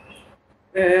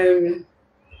 The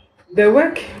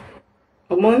work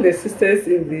among the sisters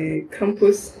in the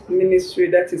campus ministry,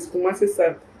 that is Kumasi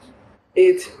South,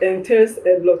 it entails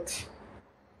a lot.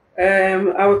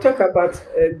 I will talk about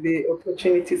the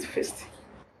opportunities first.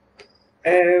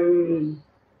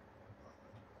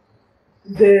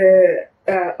 There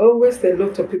are always a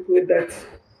lot of people that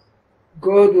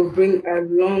God will bring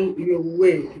along your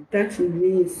way. That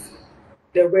means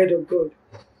the word of God.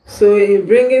 So in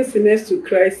bringing sinners to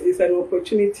Christ is an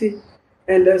opportunity,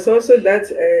 and there's also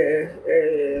that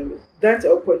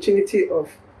opportunity of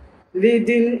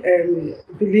leading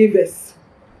believers.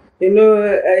 In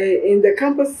the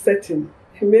campus setting,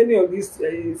 many of these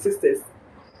sisters,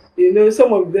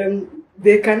 some of them,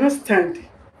 they cannot stand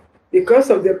because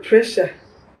of the pressure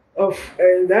of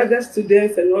the other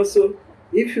students, and also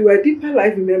if you are a deeper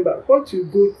life member, what you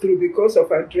go through because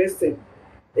of addressing.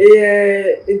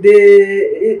 It's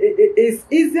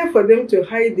easier for them to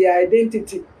hide their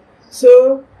identity.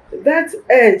 So that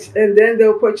edge, and then the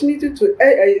opportunity to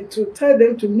tell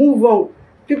them to move on.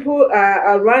 People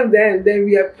are around them, and then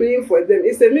we are praying for them.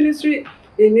 It's a ministry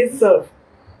in itself.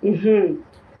 Mm-hmm.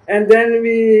 And then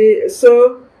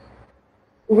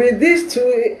with these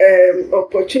two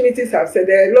opportunities I've said,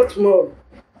 there are a lot more.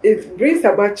 It brings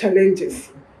about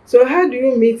challenges. So how do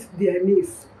you meet their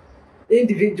needs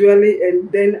individually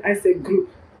and then as a group?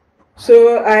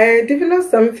 So I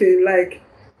developed something like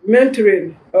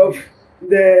mentoring of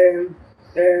the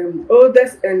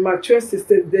oldest and mature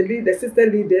sisters, the sister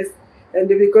leaders, and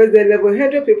because they're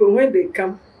level-headed people, when they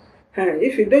come,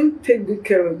 if you don't take good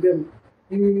care of them,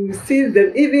 you see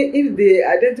them, even if they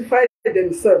identify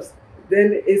themselves,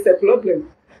 then it's a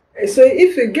problem. So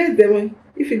if you get them,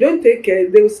 if you don't take care,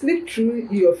 they will slip through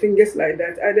your fingers like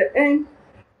that. At the end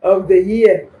of the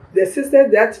year, the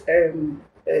sisters that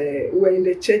were in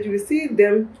the church, we see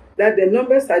them that the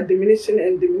numbers are diminishing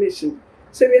and diminishing.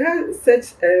 So we had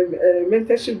such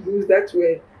mentorship groups that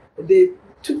they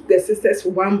took the sisters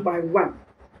one by one.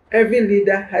 Every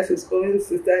leader has his own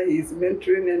sister he is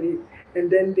mentoring, and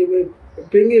then they were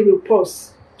bringing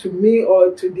reports to me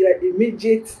or to their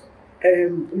immediate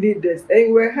leaders.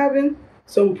 And we're having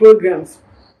some programs,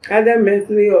 either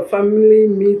monthly or family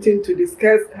meeting, to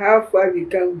discuss how far we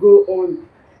can go on.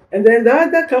 And then the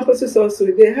other campuses also,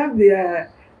 they have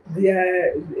their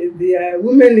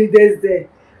women leaders there.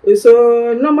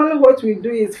 So normally what we do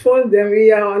is phone them.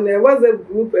 We are on a WhatsApp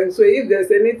group, and so if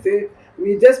there's anything,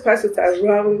 we just pass it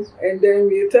around, and then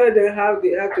we tell them how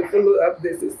they have to follow up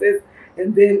the sisters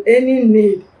And then any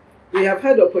need, we have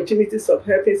had opportunities of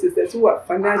helping sisters who are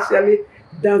financially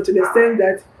down to the extent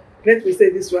that, let me say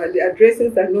this one, the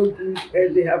addressings are not good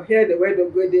and they have heard the word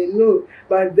of God, they know,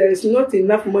 but there is not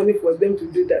enough money for them to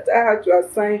do that. I had to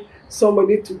assign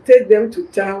somebody to take them to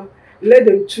town, let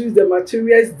them choose the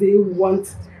materials they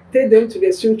want, take them to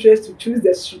the seamstress to choose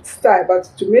the style, but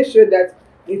to make sure that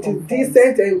it is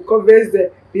decent and covers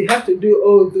the, we have to do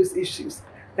all those issues.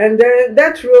 And then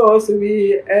that role also,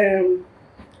 we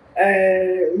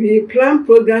plan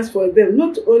programs for them,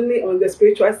 not only on the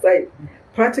spiritual side,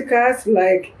 practicals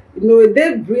like, you know,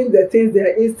 they bring the things they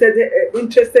are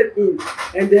interested in,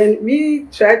 and then we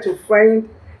try to find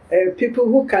people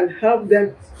who can help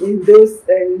them in those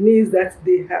needs that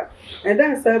they have. And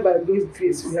that's how by God's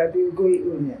grace we have been going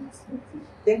on. Yes.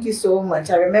 Thank you so much.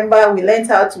 I remember we learned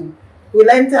how to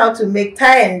make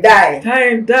tie and dye. Tie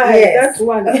and dye, yes. That's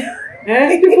one.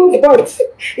 People bought.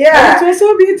 Yeah. And it was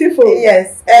so beautiful.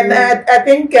 Yes. And I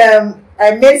think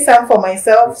I made some for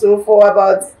myself. So for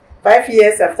about 5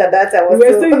 years after that, I was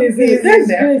still using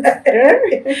them.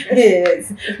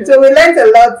 Yes. So we learned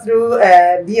a lot through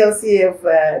DLC of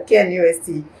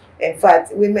KNUST. In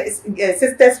fact, we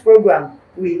sisters program.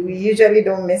 We usually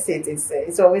don't miss it.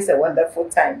 It's always a wonderful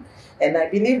time, and I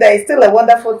believe that it's still a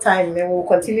wonderful time, and we'll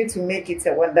continue to make it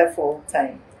a wonderful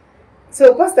time.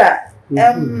 So, Pastor,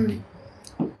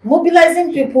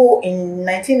 mobilizing people in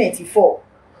 1984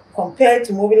 compared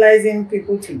to mobilizing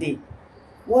people today,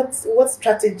 what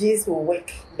strategies will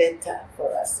work better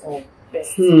for us or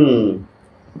best?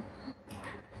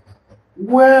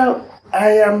 Well,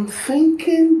 I am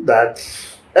thinking that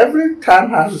every time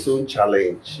has its own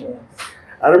challenge. Yes.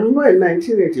 I remember in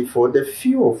 1984, the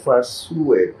few of us who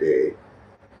were there,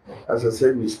 as I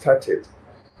said, we started.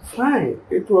 Fine,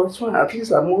 it was fine. At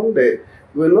least among we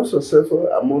were not successful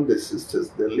among the sisters,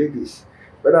 the ladies,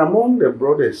 but among the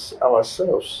brothers,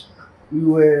 ourselves, we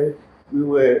were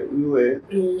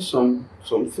doing some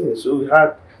things. So we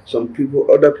had some people,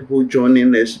 other people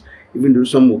joining us, even though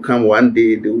some will come one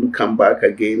day, they won't come back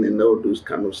again, and all those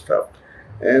kind of stuff.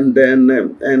 And then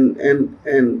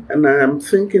and I am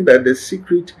thinking that the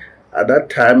secret at that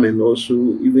time, and also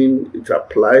even it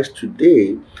applies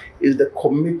today, is the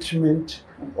commitment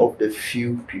of the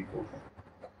few people.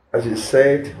 As you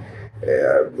said,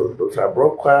 Dr.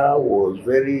 Brokwa was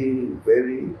very,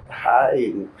 very high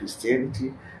in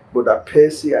Christianity. Brother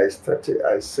Percy, I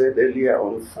said earlier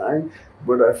on, fine.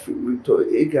 Brother Victor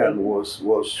Egan was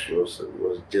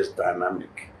just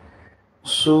dynamic.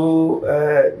 So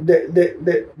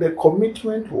the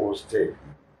commitment was there.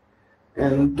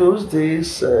 And those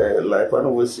days, like one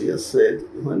overseer said,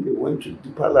 when they went to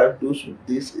deeper life, those with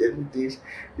this every day,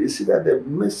 they see that the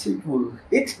message will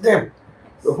hit them.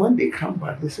 But when they come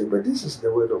back, they say, but this is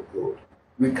the word of God.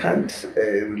 We can't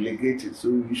relegate it, so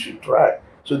we should try.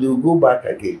 So they will go back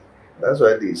again. That's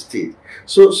why they stayed.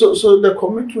 So the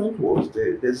commitment was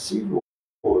there, the seed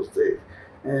was there.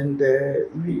 And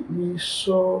we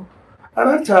saw at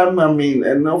that time, I mean,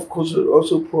 and of course,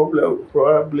 also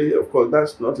probably, of course,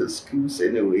 that's not an excuse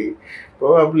anyway.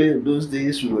 Probably in those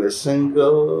days we were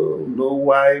single, no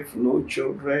wife, no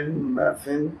children,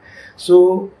 nothing.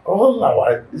 So all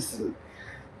our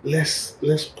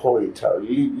let's pour it out.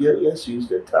 Let's use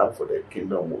the time for the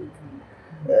kingdom work.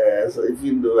 So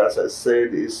even though, as I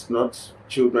said, it's not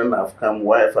children have come,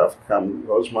 wife have come,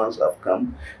 husbands have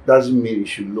come, doesn't mean you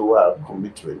should lower our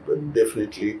commitment, but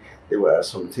definitely there were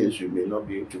some things you may not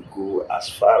be able to go as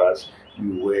far as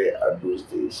you were at those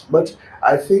days. But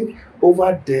I think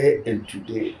over there and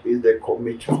today is the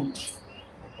commitment.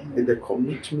 In the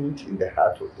commitment in the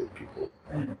heart of the people.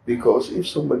 Because if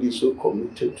somebody is so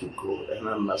committed to God and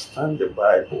understand the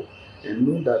Bible and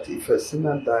know that if a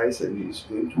sinner dies and he is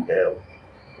going to hell,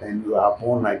 and you are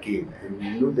born again, and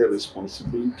you know the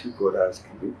responsibility God has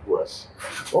given to us,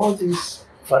 all these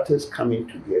factors coming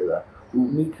together will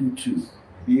make you to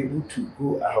be able to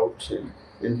go out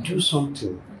and do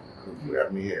something. I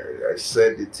mean, I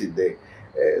said it today.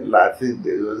 I think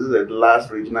there was the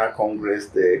last regional congress.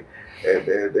 The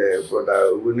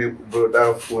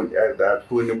brother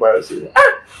said,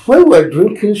 when we were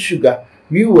drinking sugar,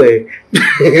 we were.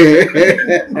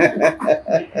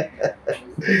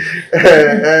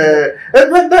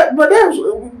 But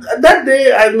that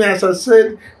day, I mean, as I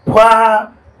said,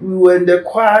 choir. We were in the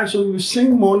choir, so we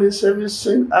sing morning service,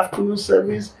 sing afternoon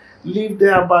service, leave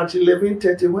there about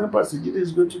 11:30 when Pastor Jide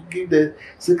is going to give the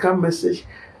second message.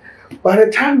 By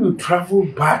the time I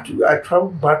traveled back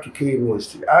to K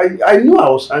University, I knew I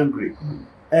was hungry.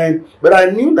 But I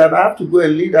knew that I have to go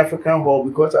and lead African Hall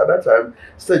because at that time,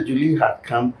 Sister Julie had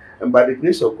come, and by the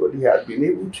grace of God, he had been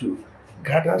able to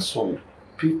gather some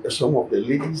some of the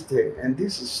ladies there, and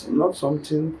this is not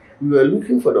something we were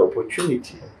looking for the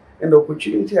opportunity, and the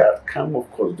opportunity had come,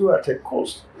 of course, though at a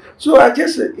cost. So I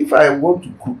just said, if I want to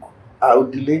cook, I'll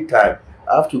delay time.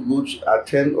 I have to go to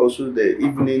attend also the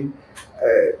evening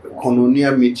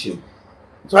koinonia meeting.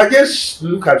 So I just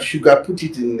look at sugar, put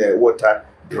it in the water,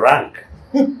 drank.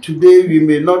 Today we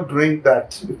may not drink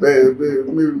that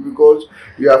because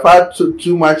we have had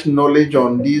too much knowledge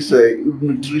on this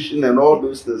nutrition and all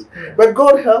those things. But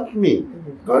God helped me.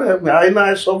 God helped me.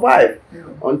 I survived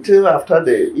until after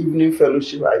the evening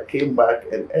fellowship. I came back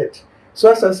and ate.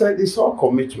 So as I said, it's all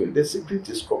commitment. The secret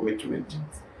is commitment.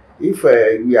 If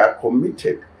we are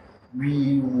committed,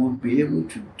 we will be able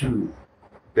to do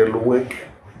the work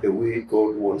the way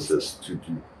God wants us to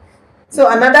do. So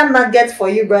another nugget for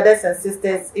you, brothers and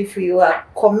sisters, if you are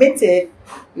committed,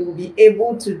 you will be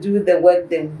able to do the work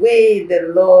the way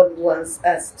the Lord wants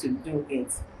us to do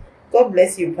it. God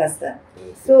bless you, Pastor.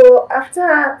 So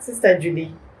after Sister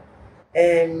Julie,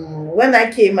 when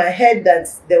I came, I heard that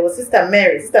there was Sister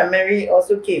Mary. Sister Mary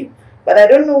also came. But I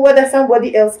don't know whether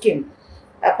somebody else came,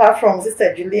 apart from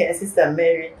Sister Julie and Sister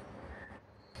Mary.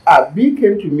 B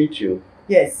came to meet you.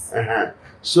 Yes.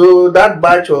 So that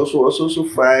batch was also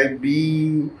fine.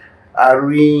 B,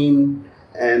 Irene,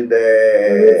 and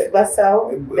Basau,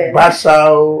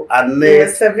 and there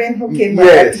were 7 who came at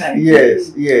that time. Yes.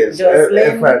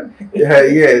 Jocelyn.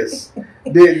 Yes.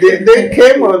 They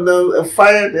came on the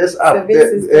fired us up.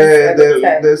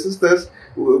 The sisters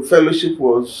fellowship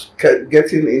was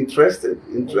getting interesting.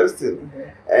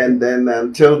 And then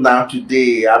until now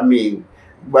today, I mean,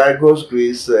 by God's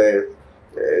grace,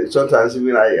 sometimes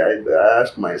even I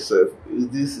ask myself, is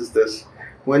these sisters,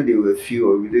 when they were few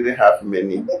or we didn't have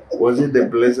many, was it the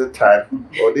blessed time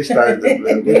or this time the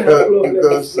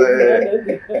blessed?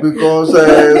 Because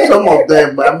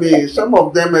some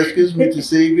of them, excuse me to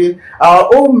say, even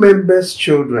our own members'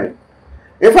 children.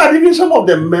 In fact, even some of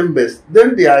the members,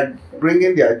 then they are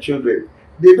bringing their children.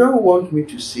 They don't want me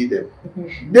to see them.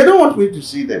 They don't want me to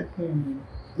see them.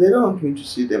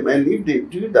 And if they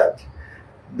do that,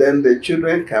 then the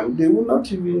children come, they will not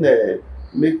even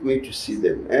make me to see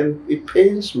them. And it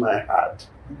pains my heart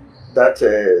that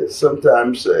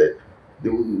sometimes they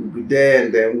will be there,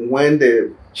 and then when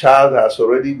the child has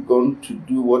already gone to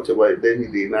do whatever, then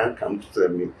they now come to tell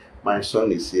me, my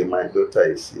son is here, my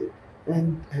daughter is here.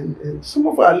 And some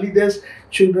of our leaders'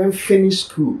 children finished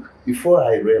school before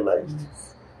I realized.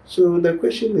 So the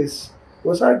question is,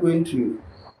 was I going to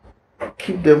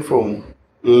keep them from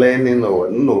learning or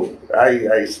no?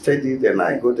 I studied and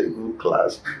I got a good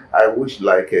class. I wish,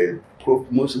 like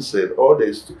Moses said, all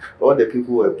the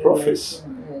people were prophets.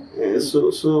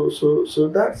 So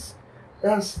that's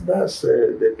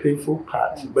the painful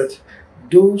part. But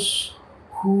those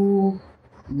who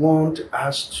want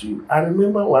us to, I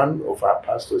remember one of our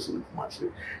pastors in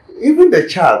Kumasi, even the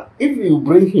child, if you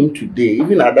bring him today,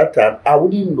 even at that time, I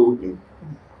wouldn't know him.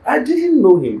 I didn't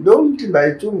know him. The only thing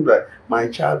I told him that my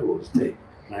child was there,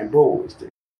 my boy was there.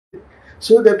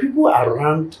 So the people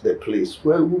around the place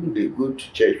where whom they go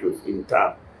to church with in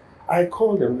town, I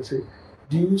call them and say,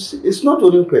 do you see? It's not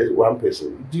only one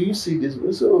person. Do you see this?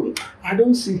 So I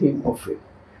don't see him often.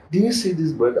 Do you see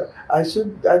this brother? I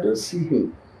said, I don't see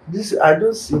him. I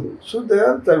don't see him. So the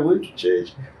other time I went to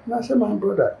church and I said, my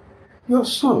brother, your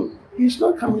son, he's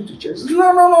not coming to church.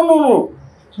 No.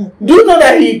 Do you know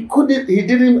that he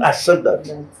didn't accept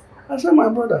that? I said, my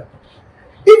brother,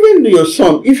 even your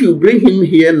son, if you bring him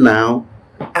here now,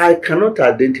 I cannot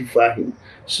identify him.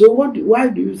 So why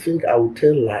do you think I will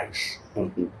tell lies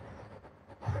on him?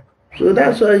 So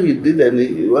that's why he did,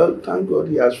 and well, thank God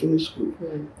he has finished school.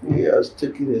 He has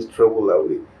taken his trouble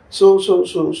away. So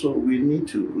we need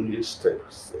to really step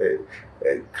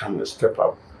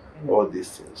up all these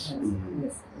things.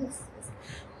 Yes.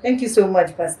 Thank you so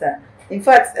much, Pastor. In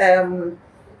fact,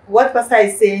 what Pastor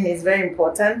is saying is very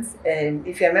important.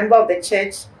 If you're a member of the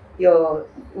church, your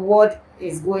ward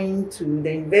is going to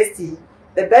the university,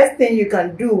 the best thing you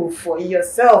can do for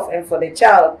yourself and for the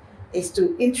child is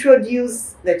to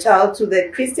introduce the child to the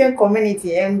Christian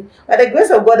community. And by the grace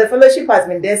of God, the fellowship has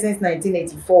been there since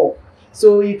 1984.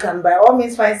 So you can by all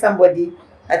means find somebody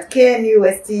at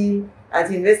KNUST, at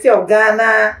University of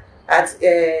Ghana, at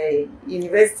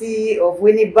University of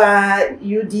Winnipeg,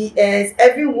 UDS,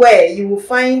 everywhere you will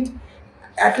find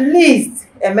at least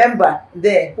a member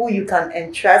there who you can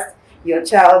entrust your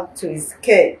child to his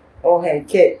care or her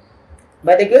care.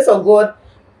 By the grace of God,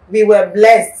 we were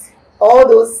blessed. All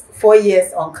those 4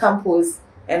 years on campus,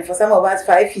 and for some of us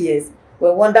 5 years,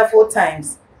 were wonderful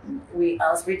times.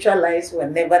 Our spiritual lives were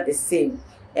never the same.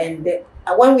 And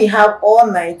when we have all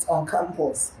night on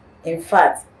campus, in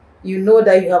fact, you know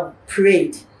that you have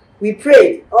prayed. We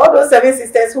prayed. All those 7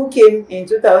 sisters who came in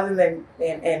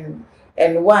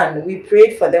 2001, we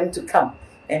prayed for them to come.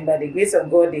 And by the grace of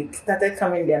God, they started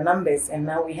coming in their numbers. And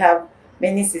now we have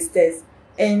many sisters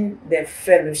in the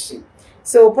fellowship.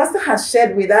 So Pastor has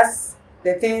shared with us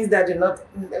the things that do not,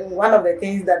 one of the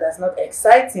things that does not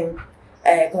excite him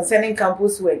concerning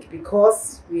campus work,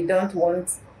 because we don't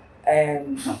want,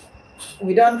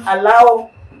 we don't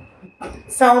allow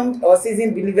sound or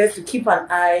seasoned believers to keep an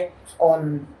eye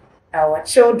on our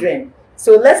children.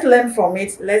 So let's learn from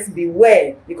it. Let's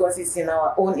beware, because it's in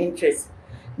our own interest.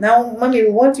 Now, Mommy, we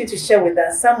want you to share with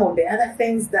us some of the other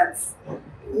things that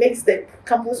makes the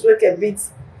campus work a bit,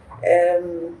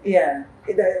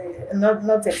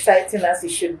 not exciting as it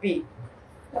should be.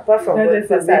 Apart from what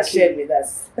Pastor has shared with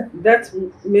us. That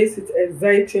makes it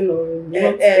exciting or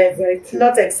not exciting?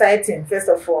 Not exciting, first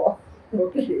of all.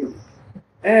 Okay.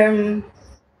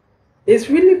 It's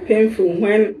really painful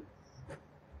when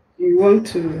you want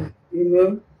to,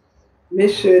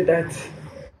 make sure that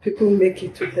people make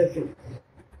it to heaven.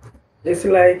 It's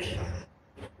like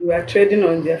you are treading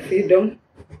on their freedom.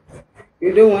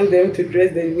 You don't want them to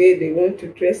dress the way they want to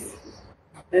dress.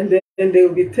 And then they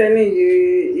will be telling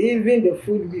you, even the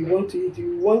food we want to eat,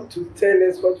 you want to tell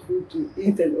us what food to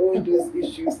eat and all those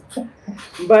issues.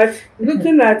 But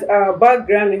looking at our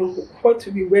background and what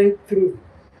we went through,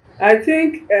 I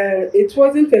think it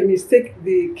wasn't a mistake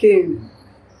they came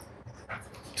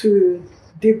to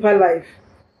Deeper Life.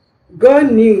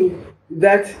 God knew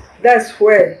that that's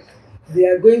where they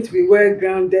are going to be well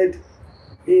grounded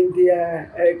in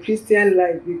their Christian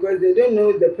life, because they don't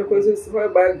know the purposes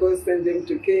whereby God sent them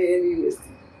to KN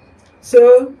University.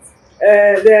 So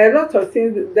there are a lot of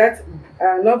things that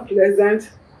are not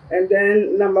pleasant. And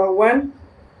then number one,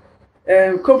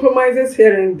 compromises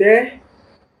here and there.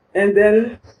 And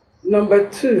then number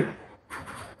two,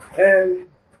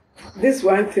 this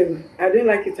one thing, I don't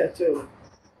like it at all.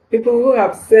 People who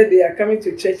have said they are coming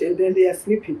to church and then they are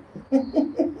sleeping.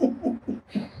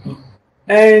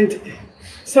 And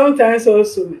sometimes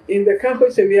also in the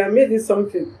campus, we are made it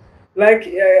something like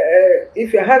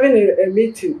if you're having a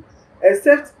meeting,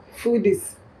 except food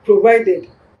is provided,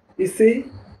 you see,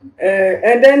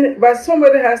 and then but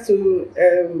somebody has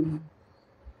to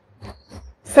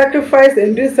sacrifice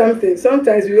and do something.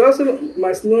 Sometimes we also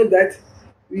must know that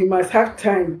we must have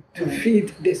time to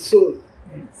feed the soul.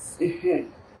 Yes.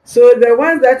 So the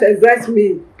one that excites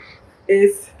me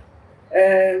is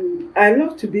I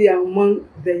love to be among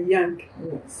the young,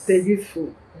 yes, the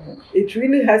youthful. Yes. It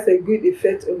really has a good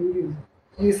effect on you.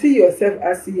 You see yourself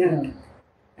as young,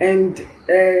 and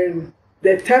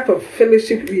the type of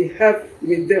fellowship we have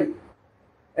with them.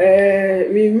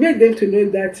 We make them to know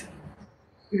that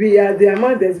we are their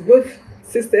mothers, both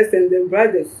sisters and their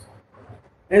brothers.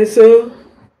 And so,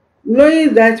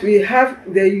 knowing that we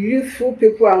have the youthful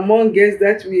people among us,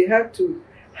 that we have to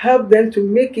help them to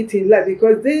make it in life,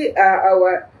 because they are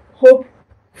our hope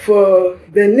for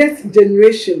the next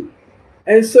generation.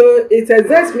 And so it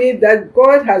excites me that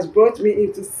God has brought me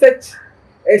into such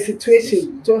a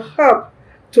situation to help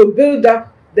to build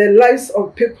up the lives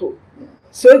of people,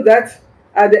 so that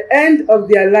at the end of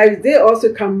their lives, they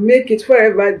also can make it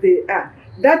wherever they are.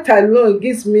 That alone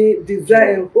gives me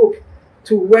desire and hope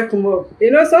to work more.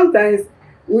 Sometimes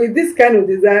with this kind of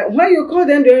desire, when you call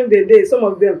them during the day, some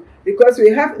of them, because we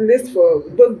have lists for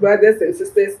both brothers and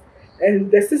sisters,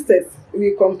 and the sisters,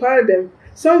 we compile them.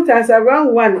 Sometimes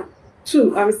around 1,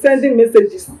 2, I'm sending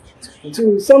messages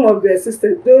to some of their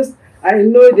sisters. Those I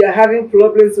know they are having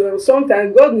problems. Well,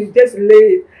 sometimes God will just lay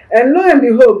it. And lo and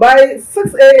behold, by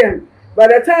 6 a.m., by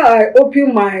the time I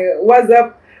open my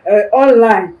WhatsApp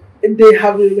online, they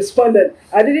have responded.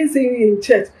 I didn't see you in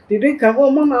church. Did you come? Oh,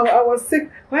 Mom, I was sick.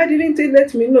 Why didn't you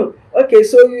let me know? Okay,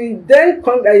 so you then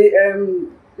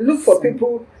look for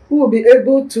people who will be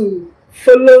able to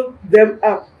follow them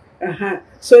up.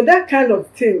 So that kind of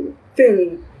thing,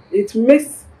 it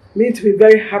makes me to be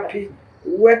very happy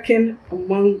working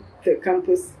among the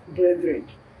campus brethren.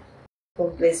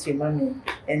 God bless you, Mommy.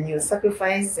 And your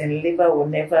sacrifice and labor will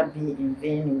never be in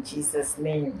vain in Jesus'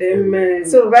 name. Amen.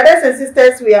 So, brothers and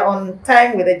sisters, we are on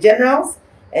time with the generals,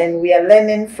 and we are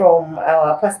learning from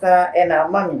our pastor and our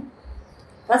mommy.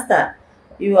 Pastor,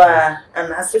 you are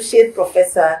an associate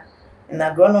professor in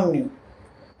agronomy,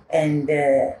 and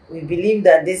we believe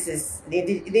that it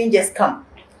didn't just come.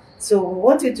 So we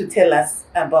want you to tell us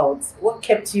about what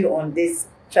kept you on this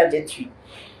trajectory.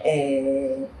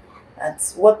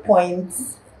 At what point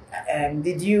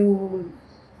did you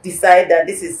decide that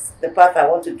this is the path I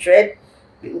want to tread?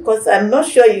 Because I'm not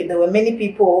sure there were many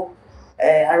people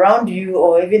around you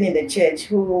or even in the church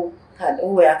who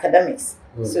were academics.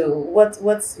 So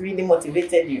what's really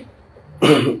motivated you?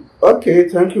 Okay,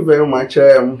 thank you very much.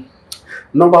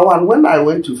 Number one, when I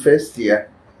went to first year,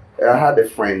 I had a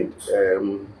friend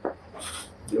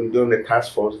during the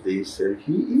task force days, and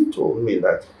he told me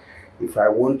that if I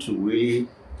want to really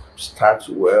start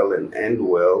well and end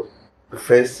well, the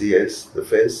first,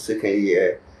 second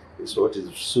year is what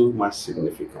is so much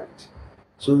significant.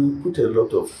 So we put a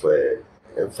lot of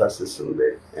emphasis on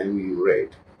that, and we read.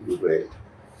 We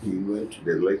went to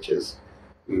the lectures,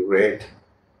 we read,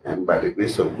 and by the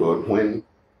grace of God, when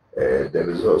the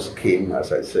results came,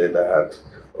 as I said, I had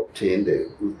obtained a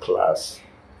good class.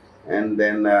 And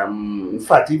then, in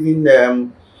fact, even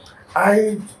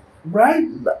I, right,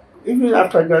 even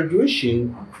after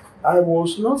graduation, I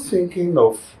was not thinking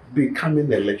of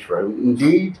becoming a lecturer.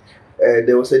 Indeed,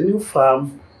 there was a new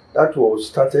farm that was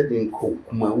started in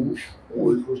Kumawu,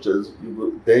 which was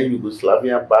then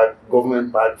Yugoslavia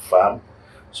government-backed farm.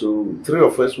 So 3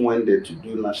 of us went there to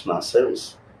do national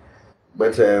service.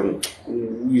 But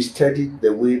we studied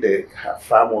the way the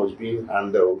farm was being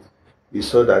handled. We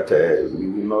saw that we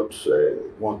would not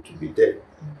want to be there.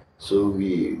 So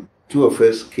 2 of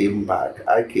us came back.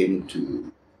 I came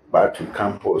back to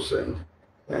campus,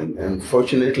 and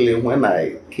fortunately, when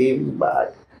I came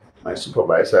back, my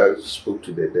supervisor spoke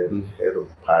to the then head of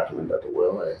department that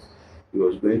he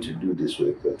was going to do this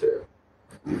work, but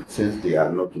since they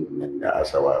are not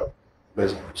as our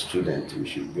best student, we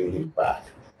should bring him back.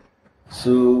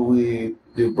 So they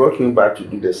brought me back to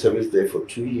do the service there for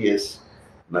 2 years.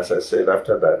 And as I said,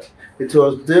 after that, it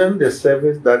was during the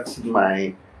service that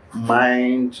my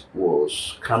mind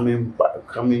was coming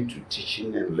to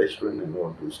teaching and lecturing and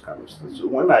all those kind of stuff. So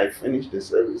when I finished the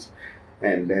service,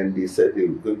 and then they said they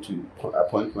were going to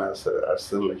appoint me as an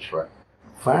assistant lecturer,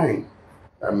 fine.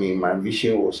 I mean, my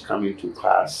vision was coming to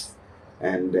pass.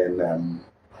 And then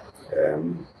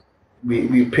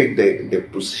we picked the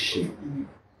position.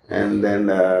 And then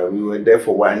we were there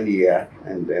for 1 year,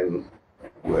 and then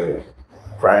we were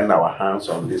trying our hands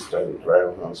on this, and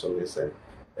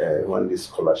when this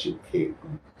scholarship came.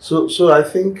 So I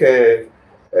think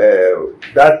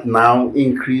that now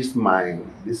increased my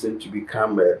desire to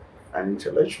become an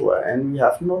intellectual, and we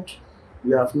have not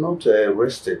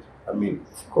rested. I mean,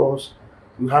 of course,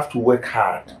 you have to work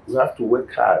hard.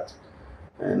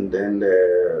 And then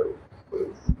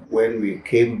when we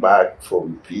came back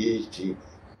from PhD,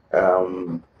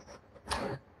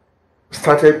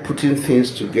 started putting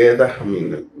things together. I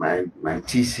mean, my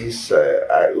thesis,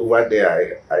 over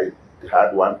there, I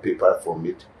had 1 paper from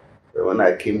it. But when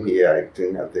I came here, I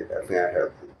think I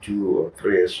had 2 or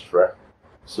 3 extra.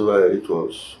 So it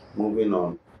was moving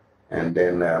on. And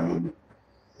then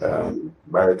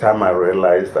by the time I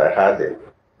realized I had a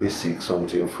basic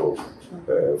something for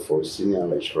senior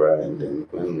lecturer, and then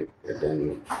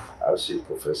I was a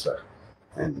professor.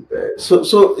 And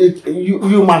so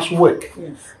you must work.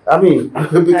 Yes. I mean,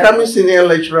 becoming senior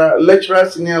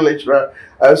lecturer,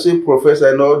 I say professor,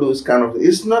 and all those kind of things.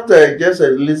 It's not just a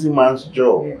lazy man's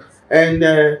job. Yes. And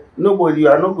you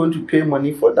are not going to pay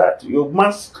money for that.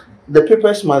 The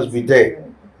papers must be there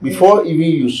before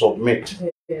even you submit.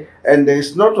 Yes. And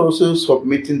it's not also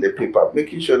submitting the paper,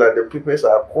 making sure that the papers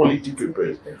are quality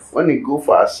papers. Yes. When you go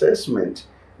for assessment,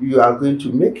 you are going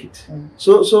to make it.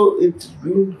 So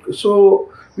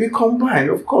we combine.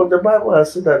 Of course, the Bible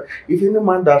has said that if any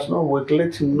man does not work,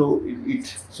 let him know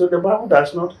it. So the Bible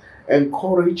does not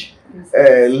encourage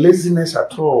laziness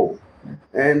at all.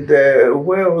 And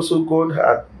where also God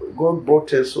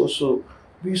brought us also,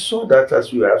 we saw that,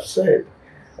 as we have said.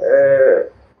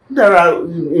 There are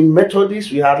in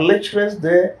Methodists, we had lecturers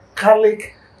there,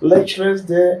 Catholic lecturers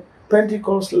there,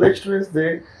 Pentecost lecturers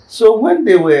there. So when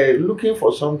they were looking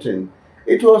for something,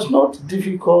 it was not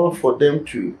difficult for them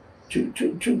to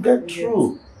get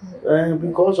through,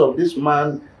 because of this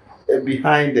man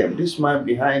behind them. So I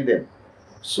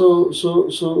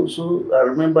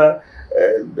remember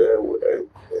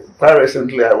quite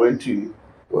recently I went to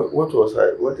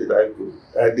what did I go?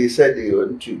 They said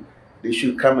they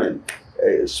should come and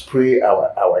spray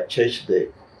our church there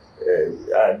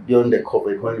during the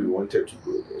COVID when we wanted to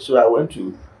go there. So I went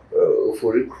to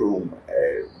Oforikrom,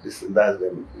 that's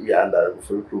them, under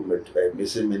Oforikrom,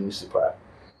 municipal.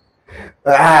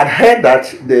 I had heard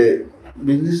that the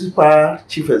municipal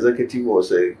chief executive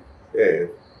was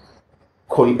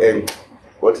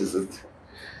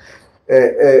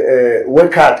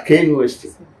worker at Kane University.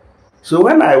 So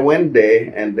when I went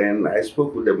there and then I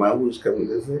spoke with the man who was coming,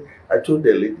 I told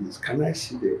the ladies, can I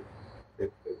see the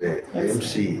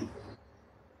MC?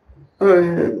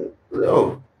 Oh.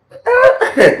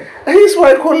 And he is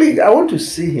my colleague. I want to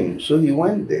see him. So he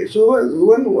went there. So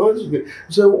when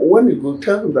you go,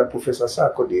 tell him that Professor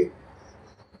Sarkodie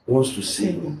wants to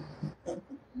see him.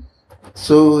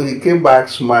 So he came back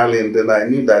smiling. Then I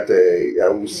knew that I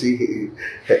will see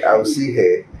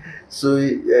her. So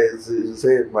he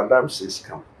said, Madam says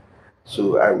come.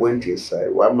 So I went inside.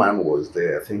 One man was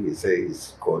there. I think he said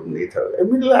his coordinator.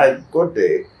 Immediately I got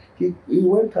there, he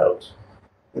went out.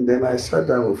 And then I sat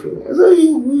down with him. I said,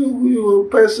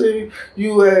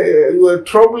 you were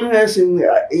troubling us in,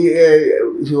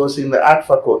 he was in the art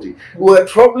faculty. You were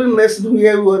troubling us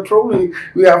here,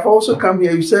 we have also come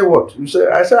here. You said what?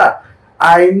 I said,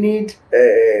 I need,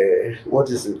 what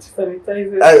is it?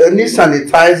 Sanitizers. I need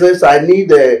sanitizers. I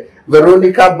need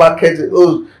Veronica bucket.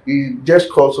 Oh, you just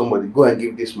call somebody, go and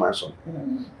give this man some.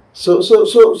 So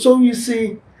you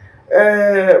see,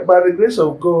 by the grace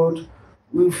of God,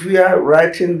 if we are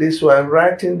writing this one,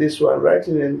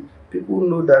 and people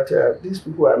know that these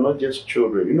people are not just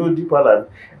children. You know, deeper life,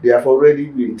 they have already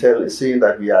been saying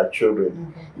that we are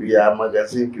children, we are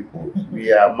magazine people,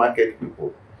 we are market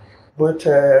people. But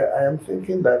I am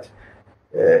thinking that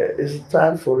it's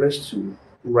time for us to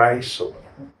rise up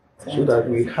so that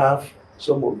we have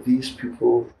some of these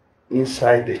people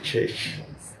inside the church.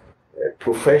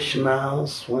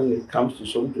 Professionals, when it comes to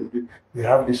something, we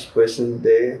have this person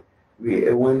there.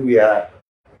 When we are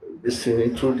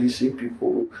introducing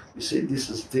people, we say this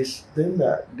is this, then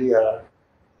they are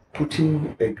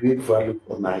putting a great value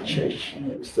on our church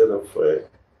instead of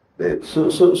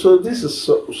so this is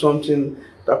something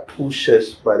that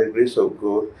pushes by the grace of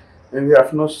God, and we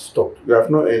have not stopped, we have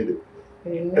not ended.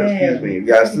 Amen. Excuse me,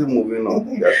 we are still moving on.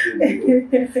 We are still moving.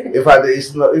 If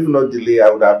not delay, I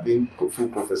would have been full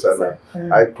professor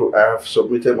now. I have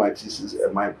submitted my thesis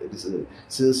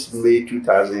since May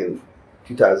 2018.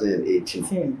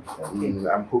 Okay.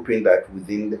 I'm hoping that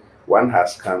one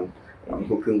has come. I'm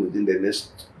hoping within the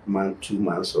next month, 2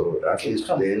 months, or at least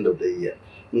to the end of the year.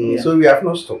 So we have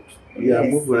not stopped. We are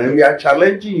moving, and we are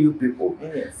challenging you people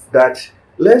that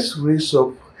let's raise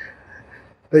up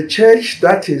the church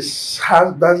that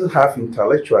doesn't have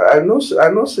intellectual. I know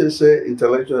say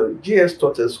intellectual. GS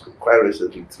taught us quite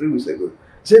recently, 3 weeks ago.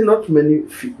 Say not many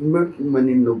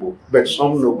noble, but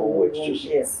some noble words.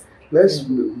 Yes. Let's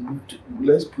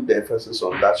put the emphasis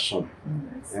on that some,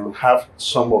 and have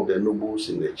some of the nobles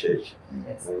in the church.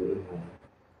 Yes.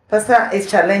 Pastor is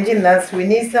challenging us. We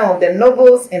need some of the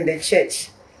nobles in the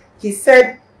church. He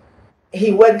said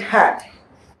he worked hard.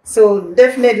 So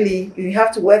definitely you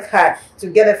have to work hard to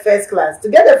get a first class. To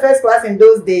get a first class in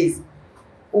those days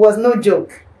was no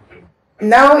joke.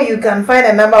 Now you can find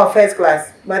a number of first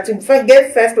class, but to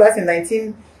get first class in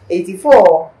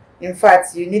 1984, in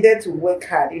fact, you needed to work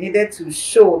hard. You needed to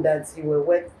show that you were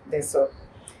worth the salt.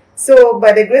 So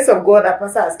by the grace of God, our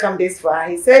pastor has come this far.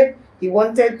 He said he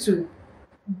wanted to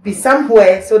be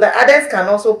somewhere so that others can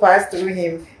also pass through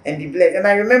him and be blessed. And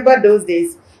I remember those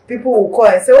days, people will call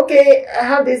and say, okay, I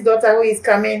have this daughter who is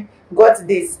coming, got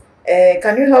this.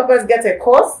 Can you help us get a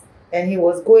course? And he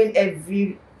was going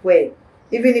everywhere.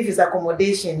 Even if it's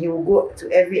accommodation, he will go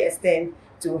to every extent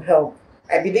to help.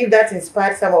 I believe that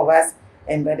inspired some of us,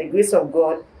 and by the grace of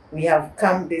God, we have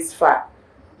come this far.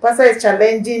 Pastor is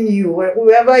challenging you,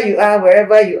 whoever you are,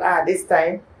 wherever you are this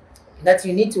time, that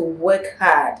you need to work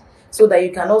hard so that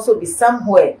you can also be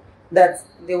somewhere that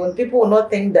people will not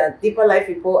think that Deeper Life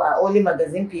people are only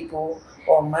magazine people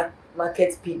or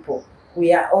market people.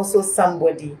 We are also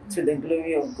somebody to the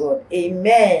glory of God.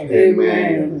 Amen.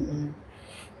 Amen.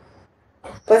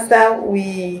 Pastor,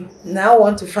 we now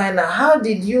want to find out, how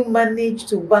did you manage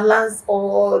to balance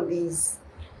all these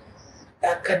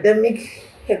academic,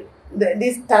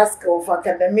 this task of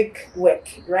academic work?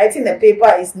 Writing a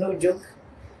paper is no joke.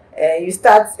 You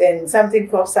start and something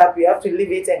crops up, you have to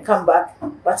leave it and come back.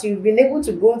 But you've been able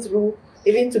to go through,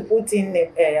 even to put in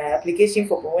an application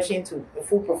for promotion to a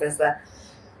full professor,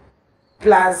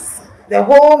 plus the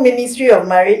whole ministry of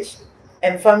marriage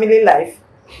and family life,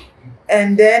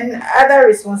 and then other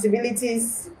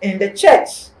responsibilities in the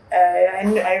church.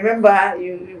 I remember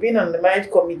you've been on the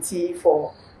marriage committee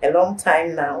for a long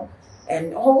time now.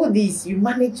 And all these, you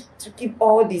managed to keep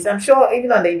all these. I'm sure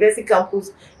even on the university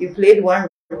campus, you played one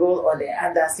role or the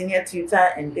other, senior tutor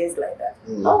and things like that.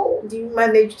 How do you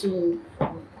manage to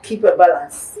keep a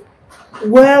balance?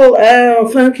 Well,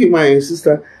 thank you, my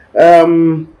sister.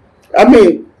 I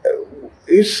mean,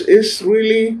 it's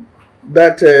really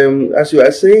that, as you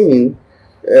are saying,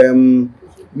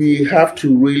 we have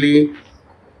to really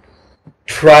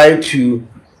try to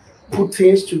put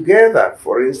things together.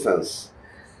 For instance,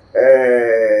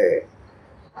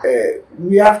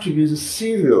 we have to be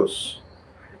serious,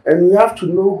 and we have to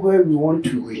know where we want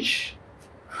to reach.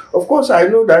 Of course, I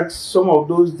know that some of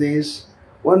those days,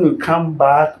 when you come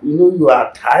back, you know you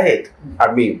are tired.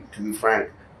 I mean, to be frank,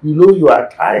 you know you are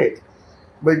tired.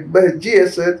 But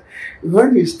Jesus said,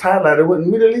 when he started like that, when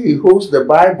immediately he holds the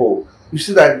Bible, you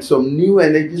see that some new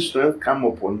energy strength come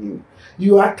upon him.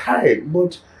 You are tired,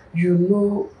 but you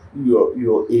know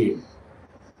your aim,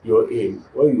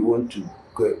 where you want to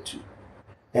get to,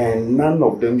 and none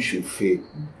of them should fail.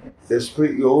 The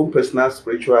spirit, your own personal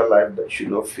spiritual life that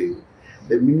should not fail.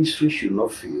 The ministry should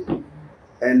not fail.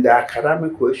 And the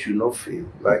academic work should not fail.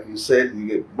 Like you said,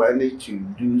 you managed to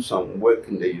do some work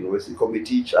in the university,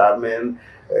 committee chairman,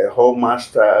 hall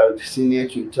master, senior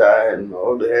tutor, and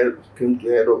all the head came to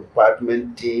head of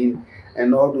department, dean,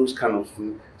 and all those kind of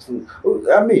things. So,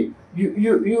 I mean,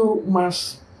 you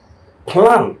must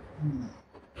plan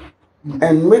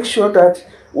and make sure that,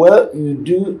 well, you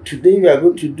do today, you are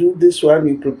going to do this one,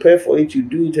 you prepare for it, you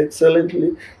do it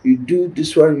excellently, you do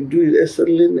this one, you do it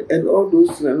excellently, and all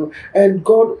those things. And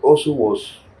God also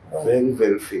was very,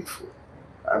 very faithful.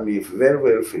 I mean, very,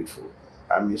 very faithful.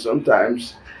 I mean,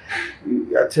 sometimes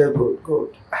I tell God,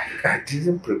 I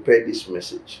didn't prepare this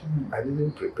message. I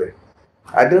didn't prepare.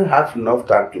 I didn't have enough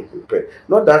time to prepare.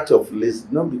 Not because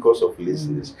of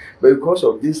laziness, but because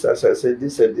of this, as I said,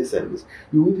 this and this and this.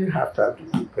 You wouldn't have time to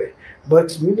prepare.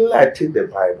 But immediately I take the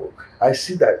Bible, I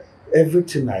see that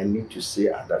everything I need to say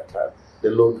at that time, the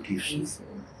Lord gives me.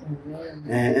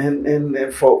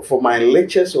 And for my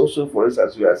lectures also, for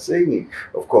instance, as we are saying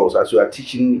it, of course, as we are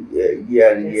teaching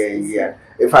year and year and year.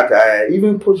 In fact,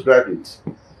 even postgraduate,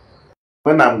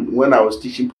 when I was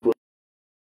teaching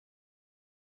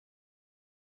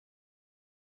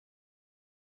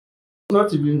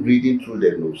not even reading through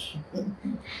the notes,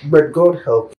 but God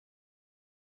helped.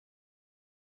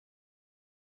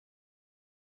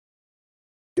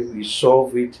 We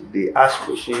solve it, they ask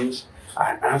questions,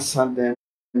 I answer them.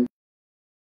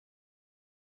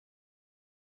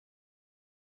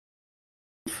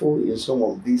 In some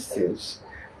of these things,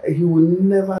 he will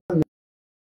never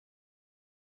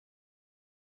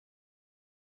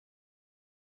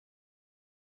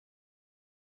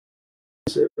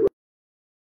say,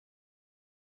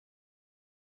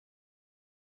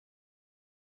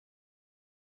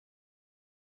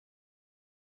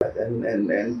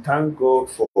 and thank God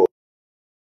for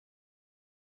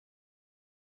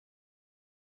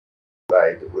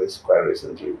was quite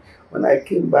recently. When I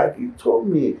came back, he called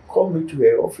me to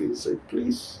her office and said,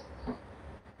 please,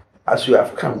 as you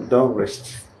have come, don't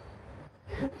rest.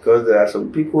 Because there are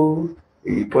some people,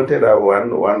 he pointed out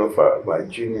one of my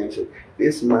juniors, said,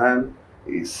 this man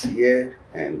is here,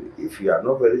 and if you are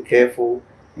not very careful,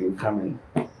 he'll come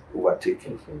and overtake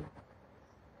you.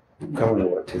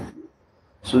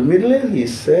 So immediately he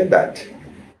said that,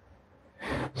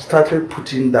 started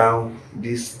putting down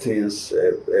these things,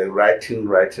 writing,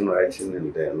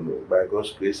 and then by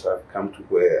God's grace I've come to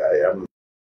where I am.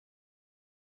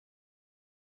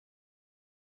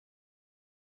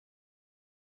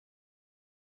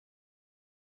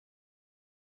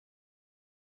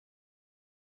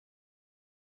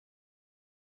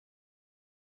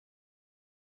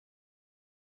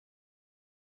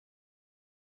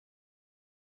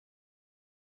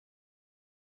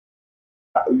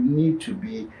 You need to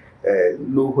be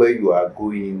know where you are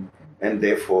going, and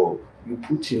therefore you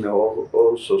put in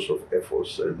all sorts of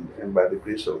efforts, and by the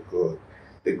grace of God,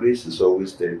 the grace is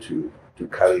always there to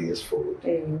carry us forward.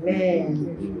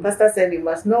 Amen. Pastor said you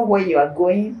must know where you are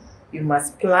going, you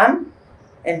must plan,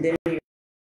 and then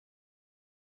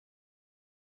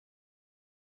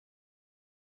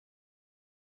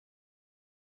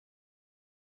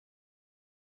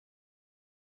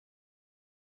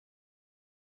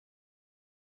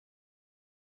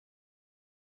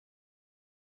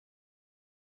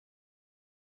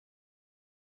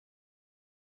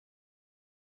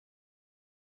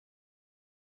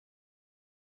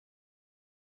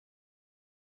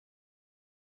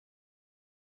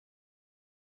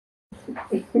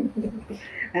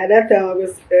At that time, I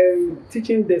was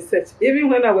teaching the search. Even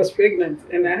when I was pregnant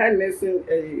and I had nursing,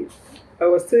 I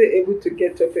was still able to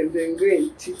get up and then go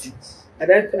and teach. At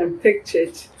that time, Tech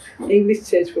Church, English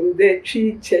Church, from there,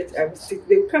 Tree Church, I was teaching.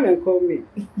 They would come and call me.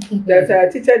 That our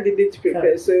teacher didn't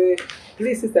prepare. So,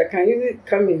 please, sister, can you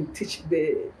come and teach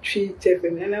the Tree Church?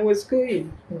 And I was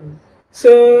going.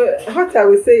 So, what I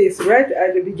would say is, right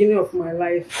at the beginning of my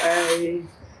life, I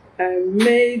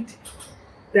made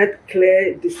that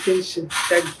clear distinction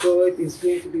that God is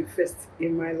going to be first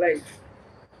in my life.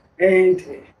 And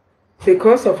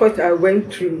because of what I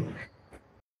went through,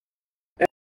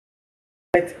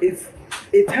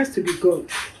 it has to be God.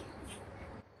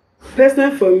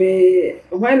 Personally, for me,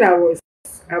 when I was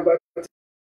about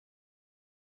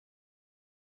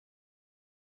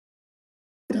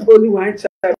only one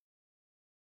child.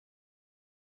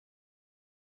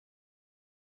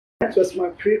 That was my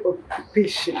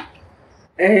preoccupation.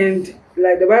 And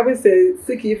like the Bible says,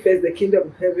 seek ye first the kingdom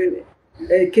of heaven,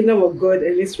 kingdom of God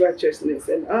and his righteousness,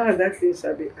 and all that things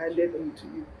shall be added unto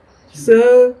you.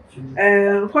 So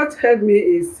what helped me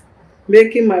is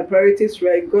making my priorities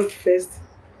right, God first,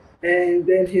 and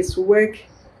then his work,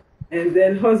 and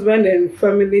then husband and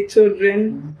family,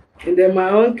 children, and then my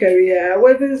own career. I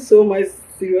wasn't so much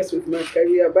serious with my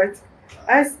career, but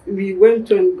as we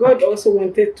went on, God also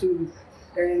wanted to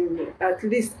at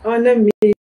least honor me.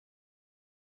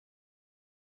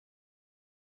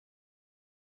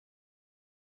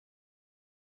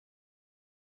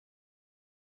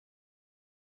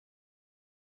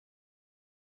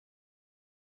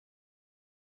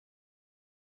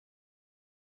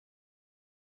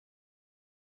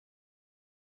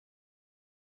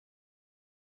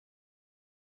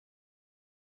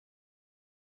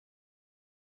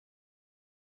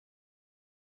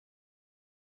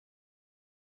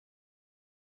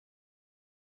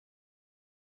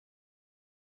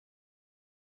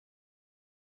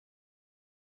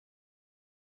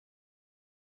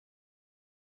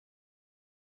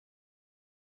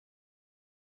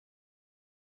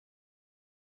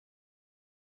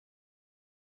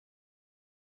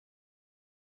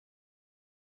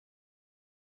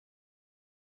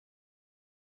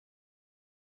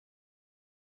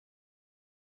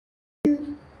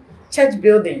 Church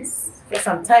buildings for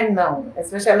some time now,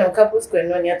 especially on Campus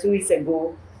Koinonia 2 weeks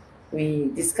ago, we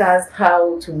discussed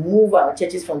how to move our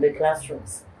churches from the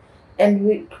classrooms.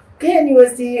 And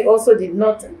KNUST also did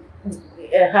not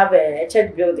have a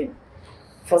church building.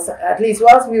 At least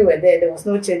whilst we were there was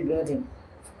no church building.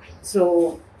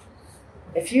 So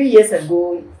a few years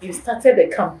ago, you started a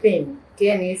campaign,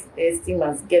 KNUST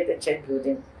must get a church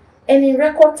building. And in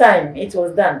record time, it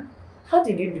was done. How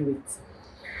did you do it?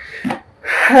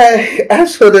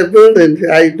 As for the building,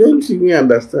 I don't even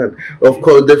understand. Of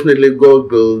course, definitely God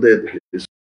built it.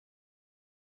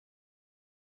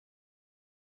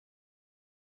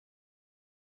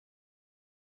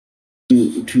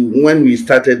 To when we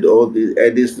started all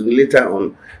this later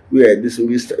on, we have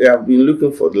been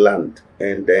looking for the land,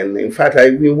 and then in fact,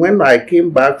 when I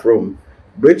came back from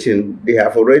Britain, they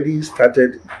have already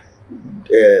started.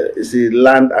 It's a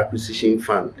land acquisition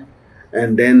fund,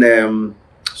 and then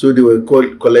so they were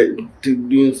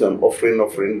doing some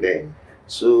offering there.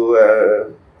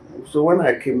 So when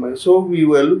I came, so we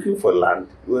were looking for land.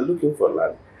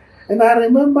 And I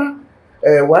remember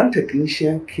one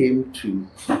technician came to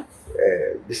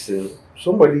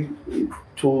somebody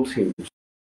told him,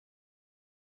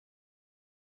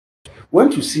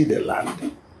 went to see the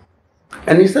land,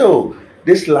 and he said, "Oh,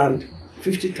 this land,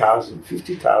 50,000.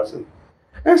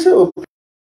 I said, "Oh,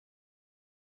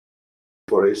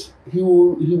 for us, he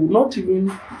will not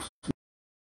even,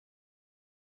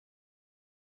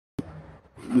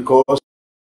 because."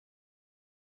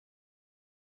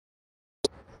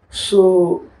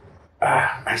 So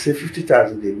I said,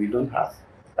 50,000 we don't have.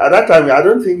 At that time, I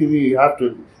don't think we had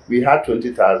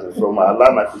 20,000 from our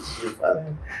land acquisition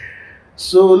fund.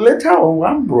 So later on,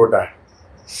 one brother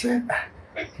said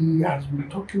he has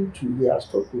talked with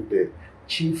the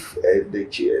chief,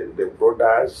 the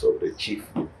brothers of the chief,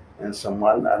 and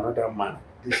another man.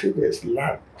 They said there's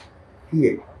land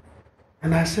here.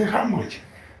 And I said, how much?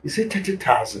 He said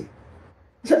 30,000.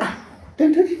 I said,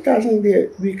 then 30,000 there,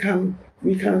 we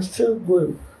can still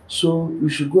go. So we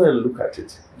should go and look at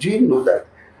it. Do you know that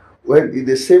when in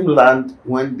the same land,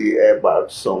 when they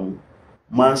about some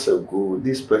months ago,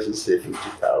 this person said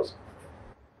 50,000.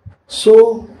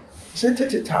 So he said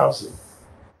 30,000.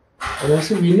 And I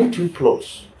said, we need 2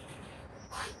 plots.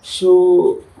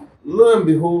 So lo and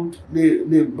behold,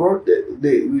 they brought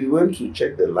we went to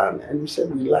check the land, and we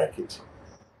said we like it.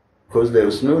 Because there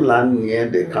was no land near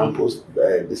the campus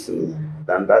than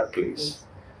that place.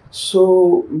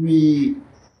 So we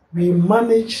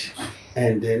managed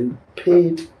and then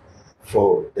paid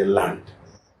for the land.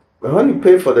 But when we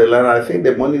paid for the land, I think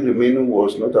the money remaining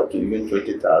was not up to even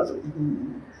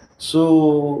 20,000.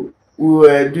 So we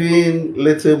were doing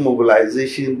little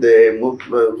mobilization there,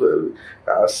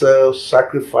 ourselves,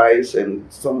 sacrifice, and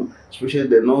some, especially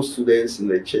the non-students in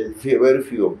the church, very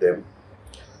few of them.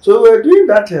 So we were doing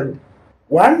that, and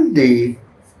one day,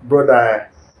 Brother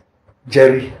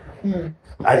Jerry,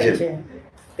 Agent,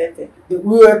 we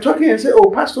were talking and said,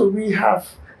 "Oh, Pastor, we have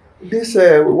this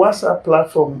WhatsApp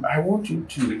platform. I want to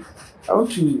introduce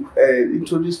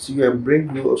to you and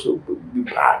bring you also be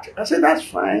part." I said, "That's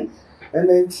fine." And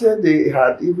then said they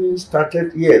had even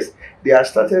started. Yes, they had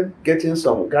started gathering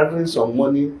some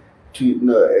money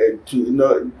the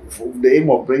aim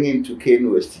of bringing to Kane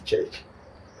University Church.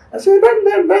 I said,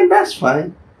 then that's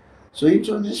fine. So he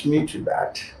introduced me to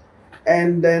that.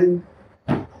 And then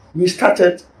we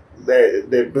started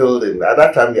the building. At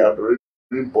that time, we had already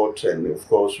bought, and of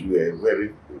course, we were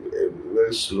very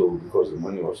slow because the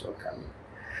money was not coming.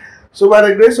 So by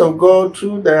the grace of God,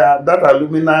 through that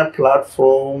alumni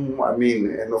platform, I mean,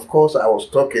 and of course I was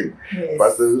talking, Yes.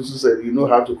 Pastor Yusuf said, you know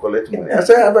how to collect money. I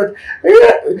said, but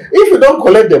if you don't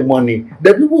collect the money,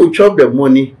 the people will chop the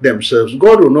money themselves.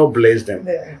 God will not bless them.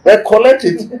 Yeah. They collect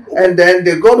it, and then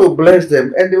God will bless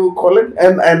them, and they will collect.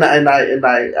 And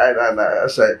I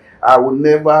said, I will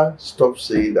never stop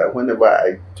saying that whenever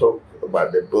I talk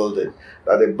about the building,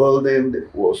 that the building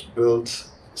was built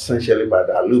essentially by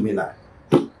the alumni.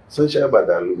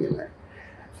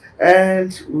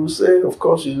 And we say, of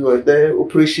course, you were there,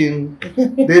 Operation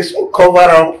this, cover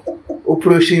up,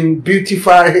 Operation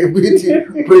Beautify,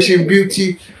 Operation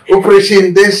Beauty,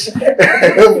 Operation this,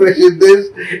 Operation this.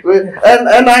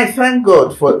 And I thank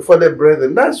God for the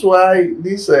brethren. That's why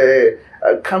this,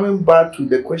 coming back to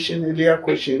the earlier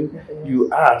question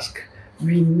you asked,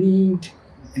 we need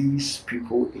these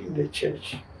people in the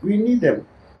church. We need them.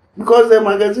 Because the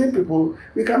magazine people,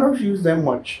 we cannot use them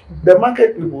much. The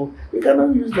market people, we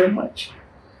cannot use them much.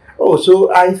 Oh, so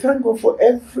I thank God for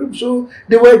every. So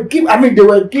they were giving. I mean, they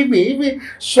were giving. Even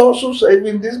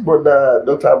even this brother,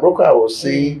 Dr. Broka, was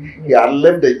saying he had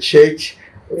left the church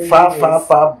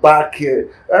far back here.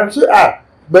 And so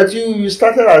but you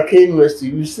started at K University.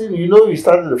 You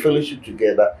started the fellowship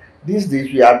together. These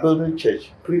days we are building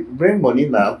church. Bring money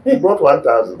now. He brought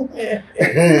 1,000.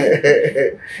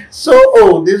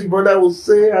 So, this brother will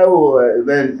say,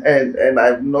 and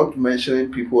I'm not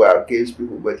mentioning people against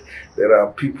people, but there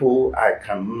are people I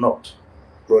cannot.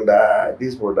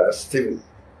 This brother Stephen.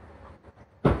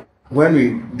 When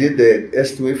we did the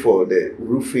estimate for the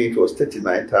roofing, it was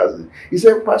 39,000. He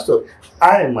said, Pastor,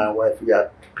 I and my wife, we are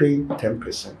paying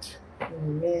 10%.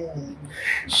 Amen.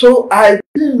 So I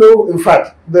didn't know. In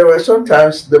fact, there were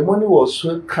sometimes the money was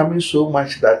coming so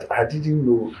much that I didn't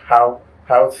know how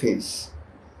things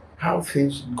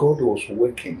God was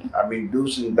working. I mean,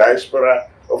 those in diaspora,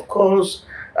 of course,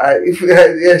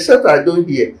 except I don't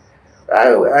hear.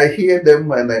 I hear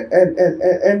them, and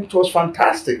it was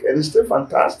fantastic, and it's still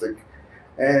fantastic.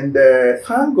 And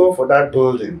thank God for that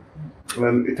building,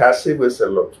 and it has saved us a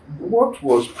lot. What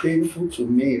was painful to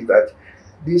me is that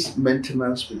these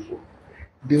maintenance people,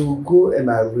 they will go and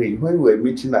arrange. When we were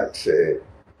meeting at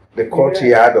the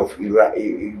courtyard of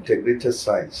Integrated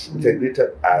Science,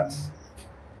 Integrated Arts,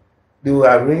 they will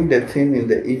arrange the thing in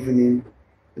the evening,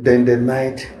 then the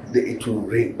night it will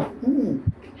rain.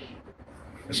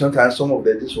 Sometimes some of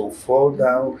this will fall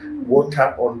down,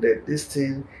 water on this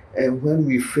thing, and when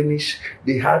we finish,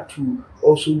 they had to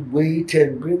also wait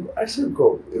and bring. I said,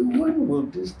 God, when will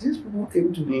these people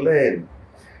came to learn?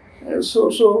 And so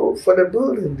for the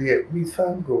building there, we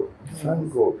thank God.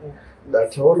 Thank God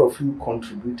that all of you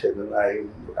contributed, and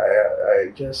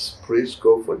I just praise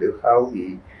God for how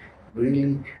He really.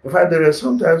 In fact, there are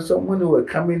sometimes someone who were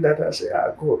coming that I say,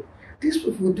 God, these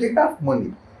people, they have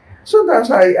money. Sometimes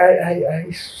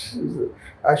I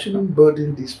shouldn't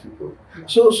burden these people.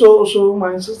 So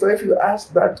my sister, if you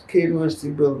ask that K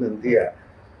University building there,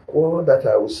 all that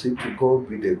I will say, to God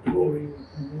be the glory.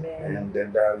 Amen. And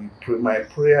then my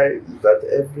prayer is that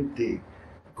every day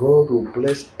God will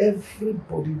bless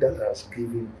everybody that has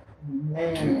given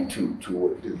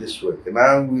to this work. And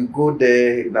now we go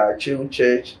there in our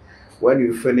church. When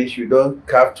you finish, you don't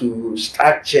have to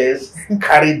stack chairs,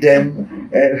 carry them.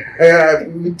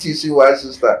 And see one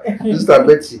sister, Sister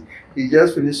Betsy, he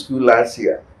just finished school last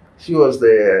year. She was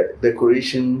the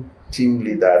decoration team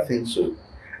leader, I think so.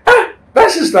 That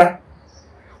sister,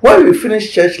 when we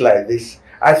finish church like this,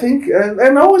 I think,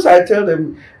 and always I tell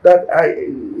them that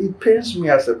it pains me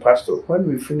as a pastor. When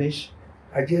we finish,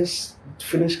 I just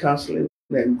finish counseling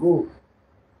and go.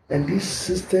 And these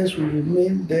sisters will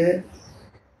remain there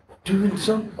doing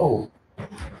some.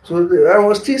 So I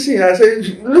was teasing. I said,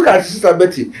 look at Sister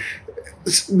Betty.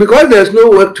 Because there's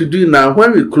no work to do now,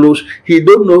 when we close, he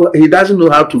doesn't know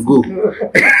how to go.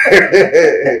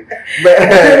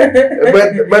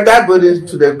 but that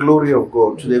goes to the glory of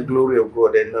God,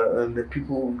 and the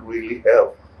people really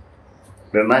help.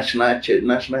 The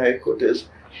national headquarters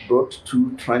brought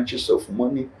 2 tranches of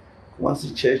money. Once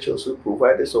the church also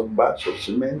provided some bags of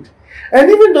cement, and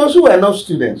even those who are not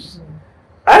students,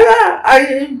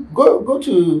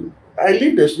 I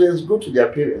leave the students, go to their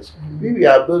parents. We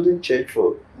are building church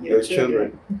for Your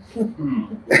children.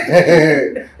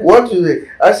 What do they?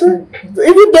 I said,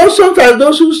 even though sometimes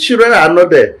those whose children are not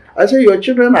there, I said, your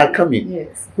children are coming.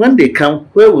 Yes. When they come,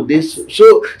 where would they?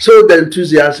 So the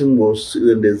enthusiasm was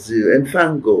in the zeal, and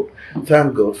thank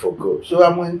God for God. So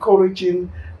I'm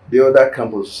encouraging the other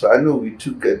campus. I know we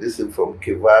took this in from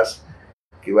Kivas.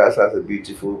 Kivas has a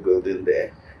beautiful building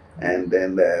there, and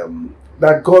then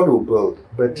that God will build.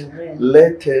 But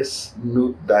let us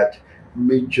note that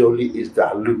majorly is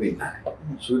the alumni.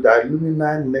 So the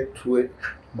alumni network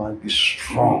must be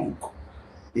strong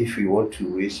if we want to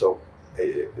raise up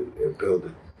a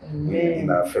building in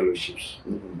our fellowships.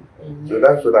 So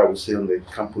that's what I would say on the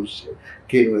campus,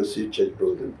 KNUSC Church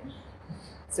building.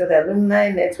 So the alumni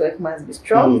network must be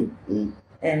strong.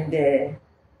 And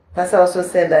Pastor also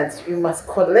said that we must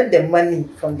collect the money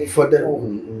from the people.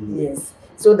 Yes.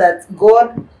 So that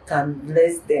God can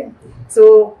bless them.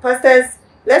 So pastors,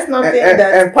 let's not think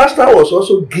that. And Pastor was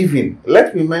also giving.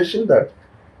 Let me mention that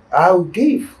I'll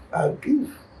give. I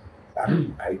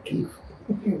give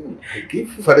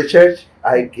for the church.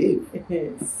 I give.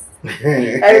 Yes.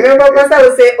 I remember Pastor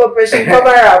would say, Operation Cover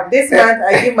Up. This month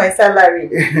I give my salary.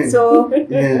 So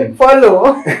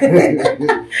follow.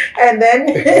 And then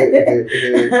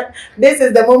this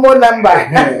is the Momo number.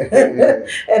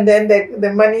 And then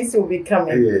the monies will be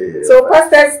coming. So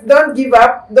pastors, don't give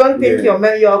up. Don't think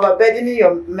you're overburdening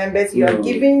your members. You are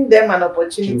giving them an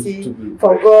opportunity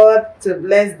for God to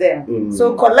bless them.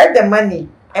 So collect the money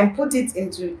and put it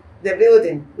into the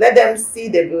building. Let them see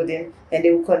the building, and they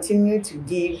will continue to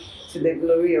give to the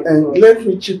glory of God. And let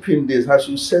me chip in this, as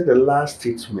you said the last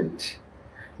statement.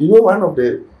 You know, one of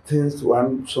the things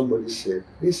somebody said,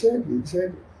 he said,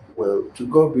 well, to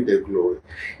God be the glory.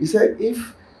 He said,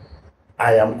 if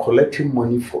I am collecting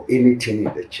money for anything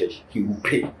in the church, he will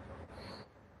pay.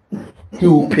 He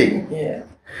will pay. Yeah.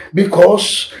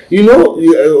 Because, you know,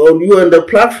 you're on the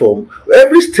platform,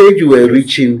 every stage you were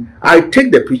reaching, I take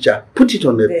the picture, put it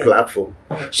on the platform.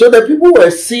 So the people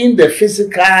were seeing the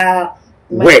physical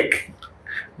work.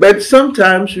 But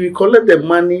sometimes we collect the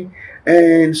money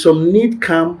and some need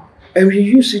come and we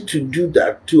use it to do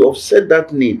that, to offset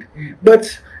that need.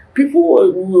 But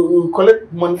people will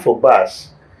collect money for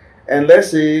bus. And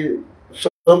let's say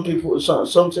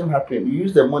something happened, you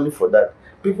use the money for that.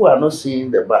 People are not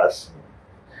seeing the bus.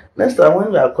 Next time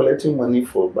when we are collecting money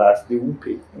for bus, they won't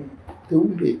pay. They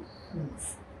won't pay.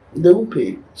 They won't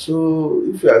pay. So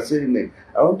if you are saying it,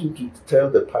 I want you to tell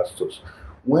the pastors,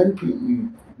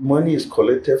 when money is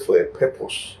collected for a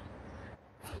purpose,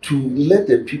 to let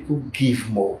the people give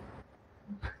more.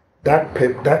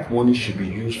 That money should be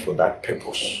used for that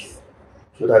purpose,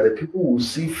 so that the people will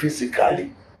see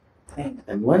physically.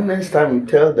 And when next time you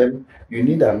tell them you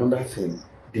need another thing,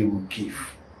 they will give.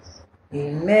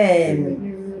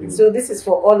 Amen. So this is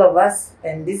for all of us,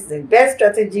 and this is the best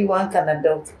strategy one can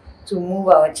adopt to move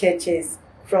our churches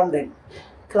from the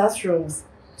classrooms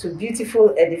to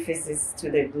beautiful edifices to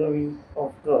the glory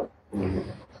of God.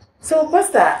 So,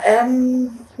 Pastor,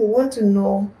 we want to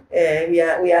know, we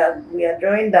are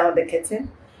drawing down the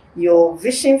curtain, your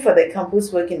vision for the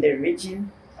campus work in the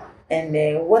region, and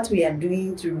what we are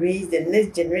doing to raise the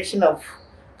next generation of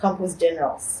campus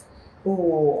generals who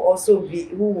will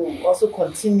also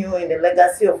continue in the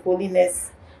legacy of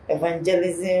holiness,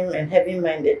 evangelism, and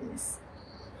heavy-mindedness.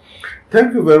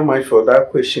 Thank you very much for that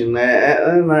question.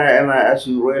 And as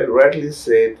you rightly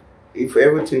said, if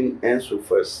everything ends with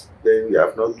us, then we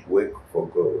have not worked for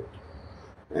God.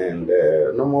 And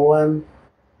number one,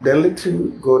 the little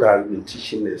God has been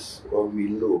teaching us, or we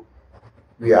know,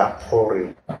 we are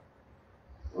pouring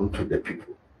onto the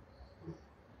people.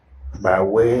 By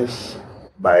words,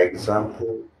 by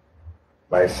example,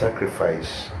 by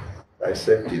sacrifice, by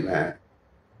self-denial,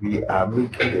 we are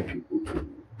making the people to know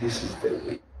this is the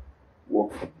way.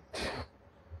 Work for it.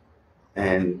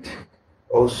 And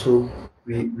also,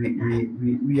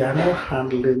 we are not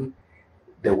handling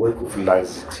the work of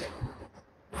laxity.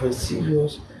 For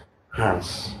serious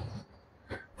hands.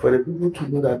 For the people to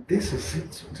know that this is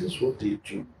it, this is what they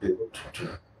do, they want to do.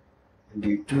 And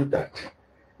they do that.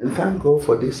 And thank God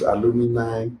for this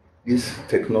alumni, this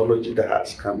technology that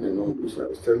has come in all those. I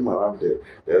was telling my wife,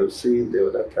 they were saying the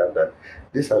other time that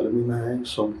this alumni is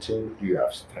something you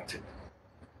have started.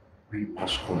 We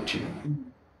must continue.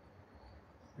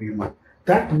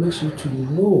 That makes you to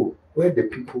know where the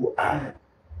people are.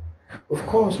 Of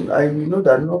course, we know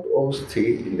that not all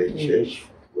stay in the church.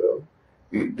 Well,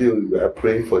 we are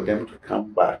praying for them to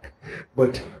come back.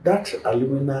 But that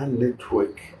alumni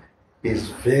network is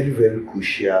very, very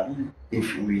crucial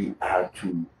if we are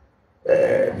to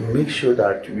make sure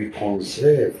that we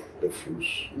conserve the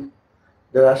fruits.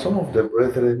 There are some of the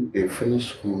brethren, they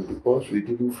finished school because we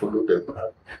didn't follow the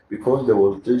path, because there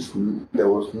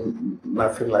was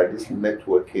nothing like this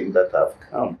networking that have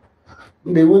come.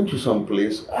 They went to some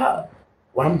place.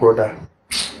 One brother,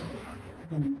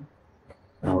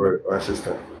 or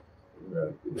sister.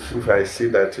 If I see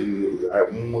that,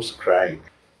 I'm almost crying.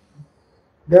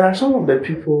 There are some of the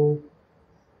people,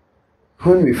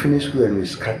 when we finished school and we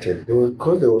scattered,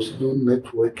 because there was no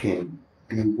networking,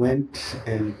 they went,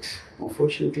 and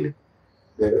unfortunately,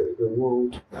 the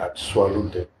world had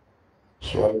swallowed them.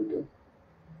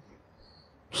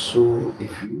 So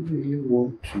if you really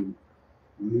want to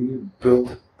really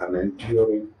build an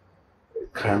enduring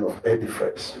kind of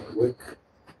edifice, work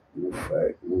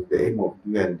with the aim of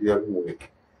doing enduring work,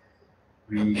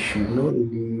 we should not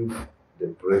leave the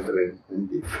brethren when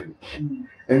they finish.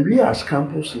 And we as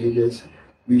campus leaders,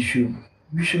 we should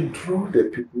draw the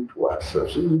people to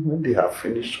ourselves, even when they have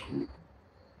finished school.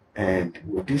 And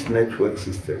with this network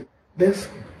system, let's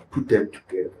put them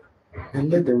together and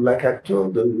let them, like I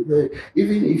told them,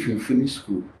 even if you finish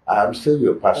school, I'm still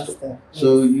your pastor.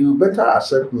 So you better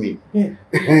accept me.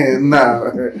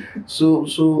 Now,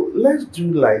 so let's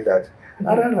do like that.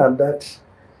 Other than that,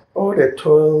 all the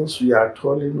toils we are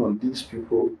toiling on these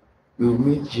people, will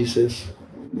meet Jesus,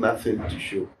 nothing to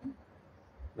show.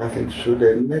 Nothing to show. The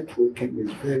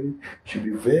networking should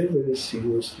be very, very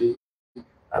seriously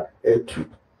adhered to.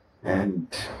 And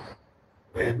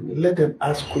let them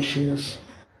ask questions,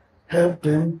 help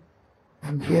them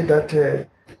hear that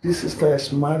this sister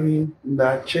is marrying in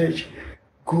that church.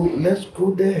 Let's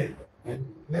go there. And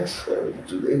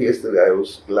yesterday I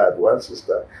was glad one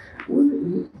sister,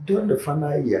 during the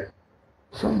final year,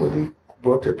 somebody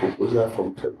brought a proposal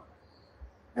from Tema.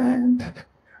 And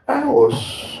I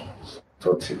was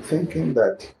thinking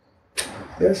that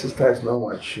their sister is not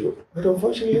mature. But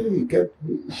unfortunately,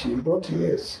 she brought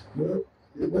yes. Well,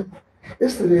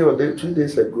 yesterday or 2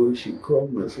 days ago, she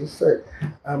called me and said,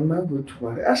 I'm not going to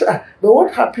marry. I said, but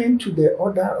what happened to the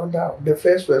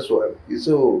first one? He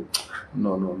said, oh,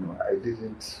 no, I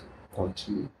didn't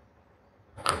continue.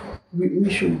 We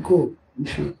should go. We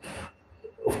should.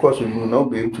 Of course, we will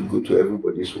not be able to go to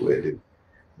everybody's wedding,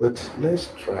 but let's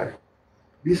try.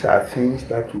 These are things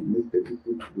that will make the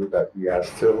people to know that we are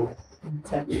still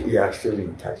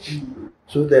in touch.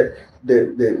 So the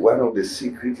one of the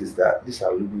secrets is that this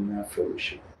alumni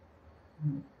fellowship.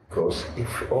 Because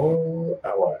if all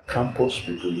our campus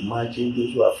people, imagine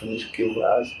those who have finished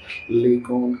KVAS,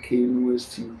 Legon,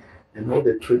 KUST, and all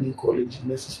the training college,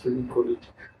 nurses training college,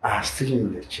 are still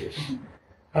in the church.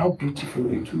 How beautiful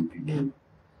it will be.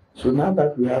 So now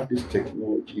that we have this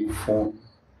technology, phone,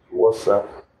 WhatsApp,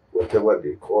 whatever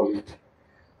they call it,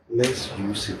 let's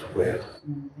use it well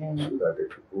so that the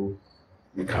people,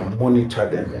 we can monitor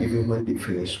them even when they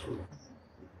finish school.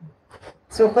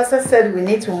 So Pastor said we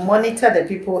need to monitor the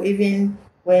people even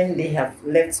when they have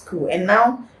left school. And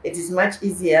now it is much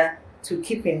easier to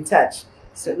keep in touch.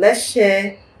 So let's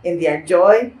share in their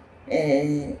joy.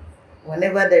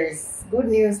 Whenever there is good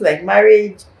news like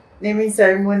marriage, naming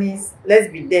ceremonies,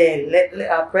 let's be there.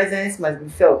 Our presence must be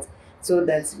felt so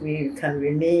that we can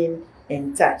remain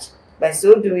in touch. By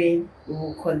so doing, we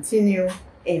will continue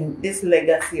in this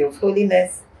legacy of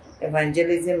holiness,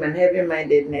 evangelism, and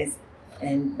heavy-mindedness.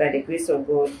 And by the grace of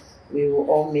God, we will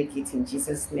all make it in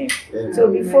Jesus' name. Amen.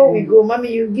 So before we go,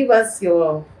 Mommy, you give us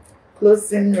your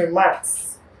closing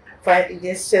remarks.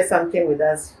 Just share something with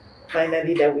us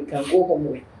finally that we can go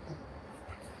home with.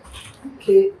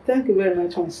 Okay, thank you very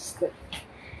much, my sister.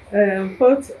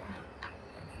 What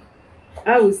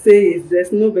I would say is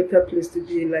there's no better place to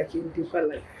be like in deeper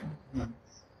life.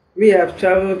 We have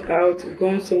traveled out,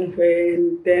 gone somewhere,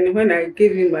 and then when I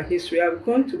gave you my history, I've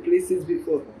gone to places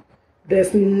before.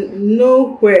 There's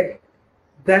nowhere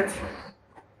that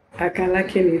I can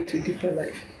liken it to deeper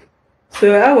life.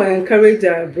 So I will encourage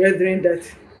our brethren that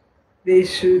they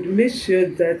should make sure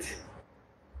that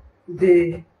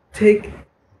they take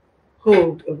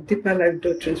hold of deeper life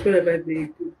doctrines wherever they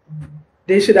go.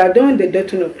 They should adorn the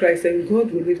doctrine of Christ, and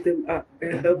God will lift them up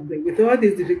and help them. With all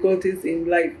these difficulties in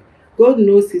life, God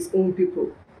knows his own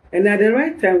people. And at the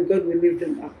right time, God will lift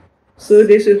them up. So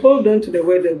they should hold on to the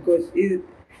word of God.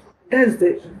 That's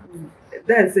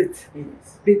it.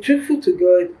 Be truthful to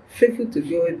God, faithful to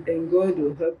God, and God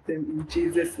will help them in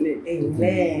Jesus' name.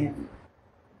 Amen.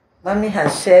 Mommy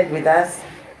has shared with us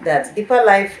that deeper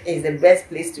life is the best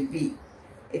place to be.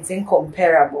 It's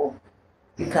incomparable.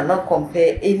 You cannot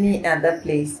compare any other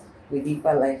place with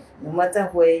deeper life. No matter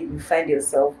where you find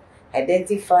yourself,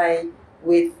 identify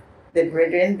with the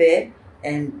brethren there,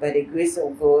 and by the grace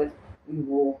of God, we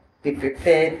will be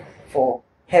prepared for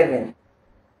heaven.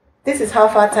 This is how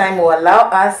far time will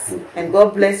allow us, and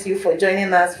God bless you for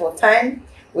joining us for Time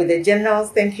with the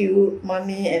Generals. Thank you,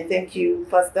 Mommy, and thank you,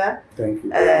 Pastor. Thank you.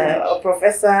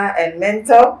 Professor and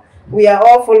mentor. We are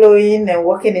all following and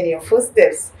walking in your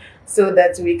footsteps so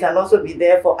that we can also be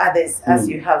there for others as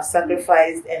you have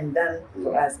sacrificed and done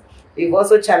for us. You've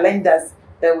also challenged us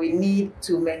that we need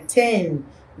to maintain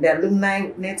the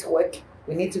alumni network.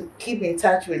 We need to keep in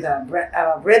touch with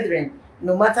our brethren,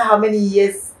 no matter how many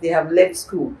years they have left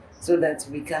school, so that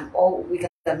we can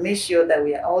make sure that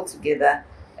we are all together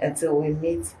until we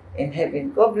meet in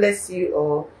heaven. God bless you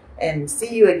all, and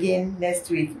see you again next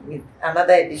week with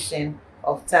another edition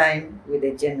of Time with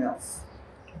the Generals.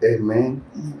 Amen.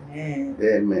 Amen.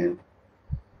 Amen.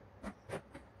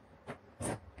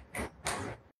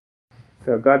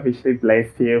 So God richly bless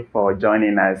you for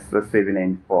joining us this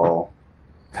evening for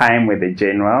Time with the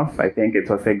Generals. I think it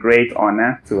was a great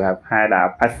honor to have had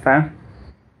our pastor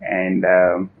and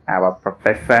our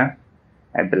professor.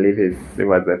 I believe it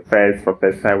was the first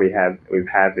professor we've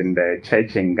had in the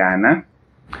church in Ghana.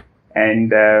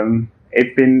 And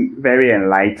it's been very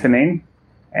enlightening.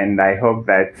 And I hope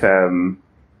that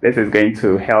this is going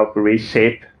to help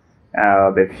reshape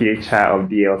the future of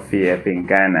DLCF in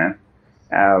Ghana.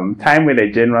 Time with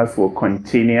the Generals will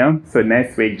continue. So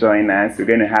next week, join us. We're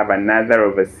going to have another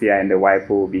overseer and the wife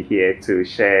who will be here to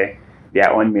share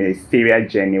their own ministerial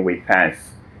journey with us.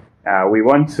 We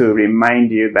want to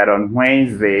remind you that on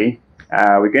Wednesday,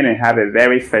 we're going to have a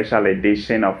very special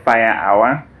edition of Fire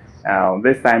Hour.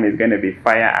 This time is going to be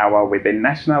Fire Hour with the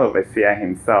National Overseer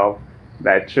himself,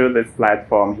 that through this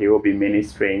platform, he will be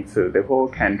ministering to the whole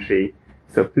country.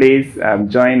 So please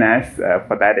join us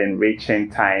for that enriching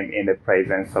time in the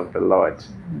presence of the Lord.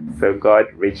 So God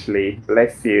richly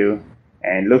bless you,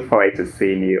 and look forward to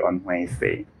seeing you on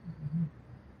Wednesday.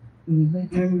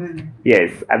 Amen.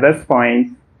 Yes, at this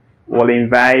point, we'll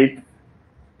invite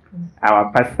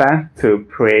our pastor to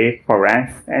pray for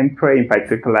us, and pray in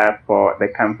particular for the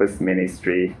campus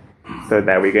ministry, so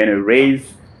that we're going to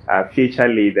raise future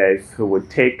leaders who will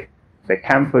take the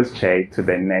campus church to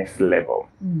the next level.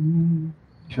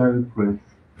 Shall we pray?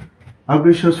 Our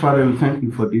gracious Father, we thank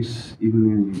you for this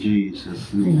evening in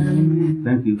Jesus' name.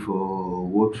 Thank you for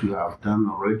what you have done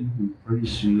already. We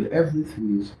praise you.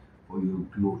 Everything is for your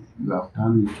glory. You have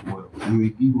done it well. And we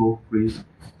give all praise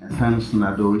and thanks and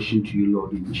adoration to you,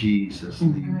 Lord, in Jesus'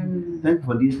 name. Thank you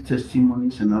for these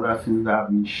testimonies and other things that have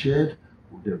been shared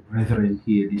with the brethren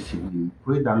here this evening.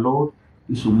 We pray that, Lord,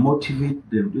 this will motivate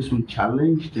them, this will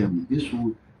challenge them, this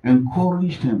will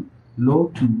encourage them,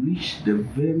 Lord, to reach the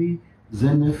very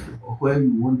zenith where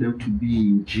you want them to be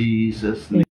in Jesus'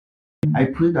 name. I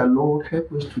pray that, Lord,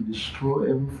 help us to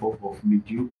destroy every form of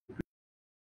mediocrity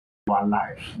in our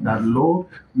lives. That, Lord,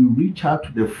 we reach out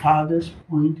to the farthest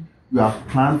point you have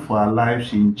planned for our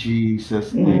lives in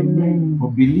Jesus' name. Amen. For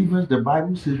believers, the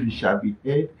Bible says we shall be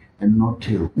head and not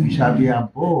tail. We shall be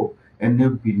above and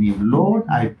not beneath. Lord,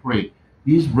 I pray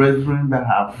these brethren that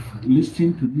have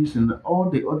listened to this and all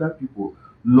the other people,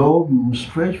 Lord, we will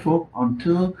stretch forth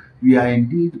until we are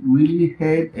indeed really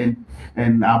head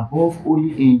and above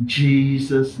only in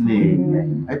Jesus' name.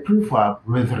 Amen. I pray for our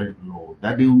brethren, Lord,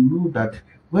 that they will know that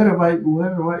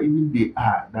wherever even they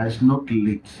are, that is not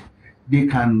late. They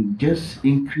can just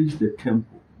increase the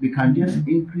tempo. They can just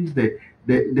increase the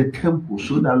tempo,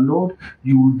 so that, Lord,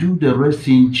 you will do the rest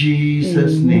in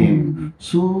Jesus' name.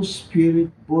 So spirit,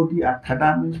 body,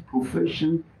 academics,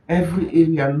 profession, every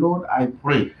area, Lord, I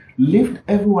pray, lift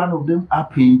every one of them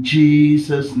up in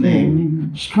Jesus'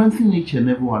 name. Strengthen each and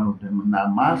every one of them. And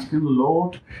I'm asking,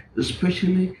 Lord,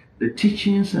 especially the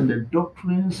teachings and the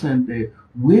doctrines and the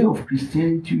way of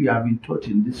Christianity we have been taught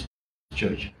in this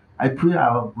church. I pray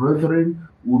our brethren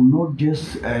will not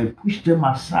just push them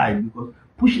aside, because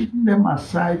pushing them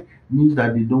aside means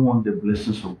that they don't want the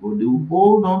blessings of God. They will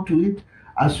hold on to it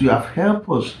as you have helped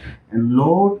us. And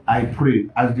Lord, I pray,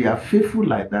 as they are faithful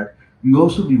like that, you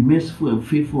also be merciful and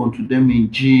faithful unto them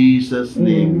in Jesus'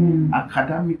 name.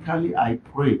 Academically, I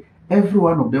pray every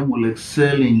one of them will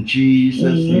excel in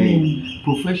Jesus' name.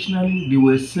 Professionally, they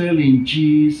will excel in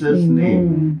Jesus'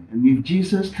 name. And if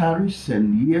Jesus tarries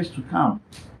and years to come,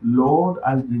 Lord,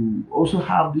 as they also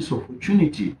have this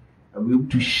opportunity, I'll be able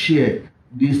to share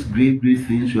these great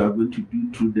things you are going to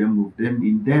do through them, with them,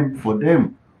 in them, for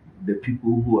them, the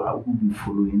people who will be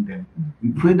following them. We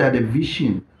pray that the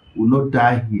vision will not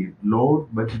die here, Lord,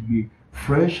 but it be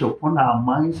fresh upon our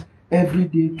minds every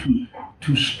day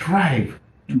to strive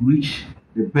to reach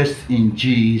the best in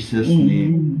Jesus'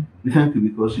 name. We thank you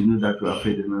because you know that you have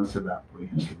heard and answered our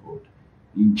prayers, Lord.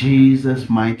 In Jesus'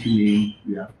 mighty name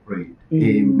we have prayed.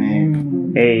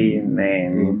 Amen.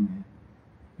 Amen.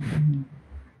 Amen.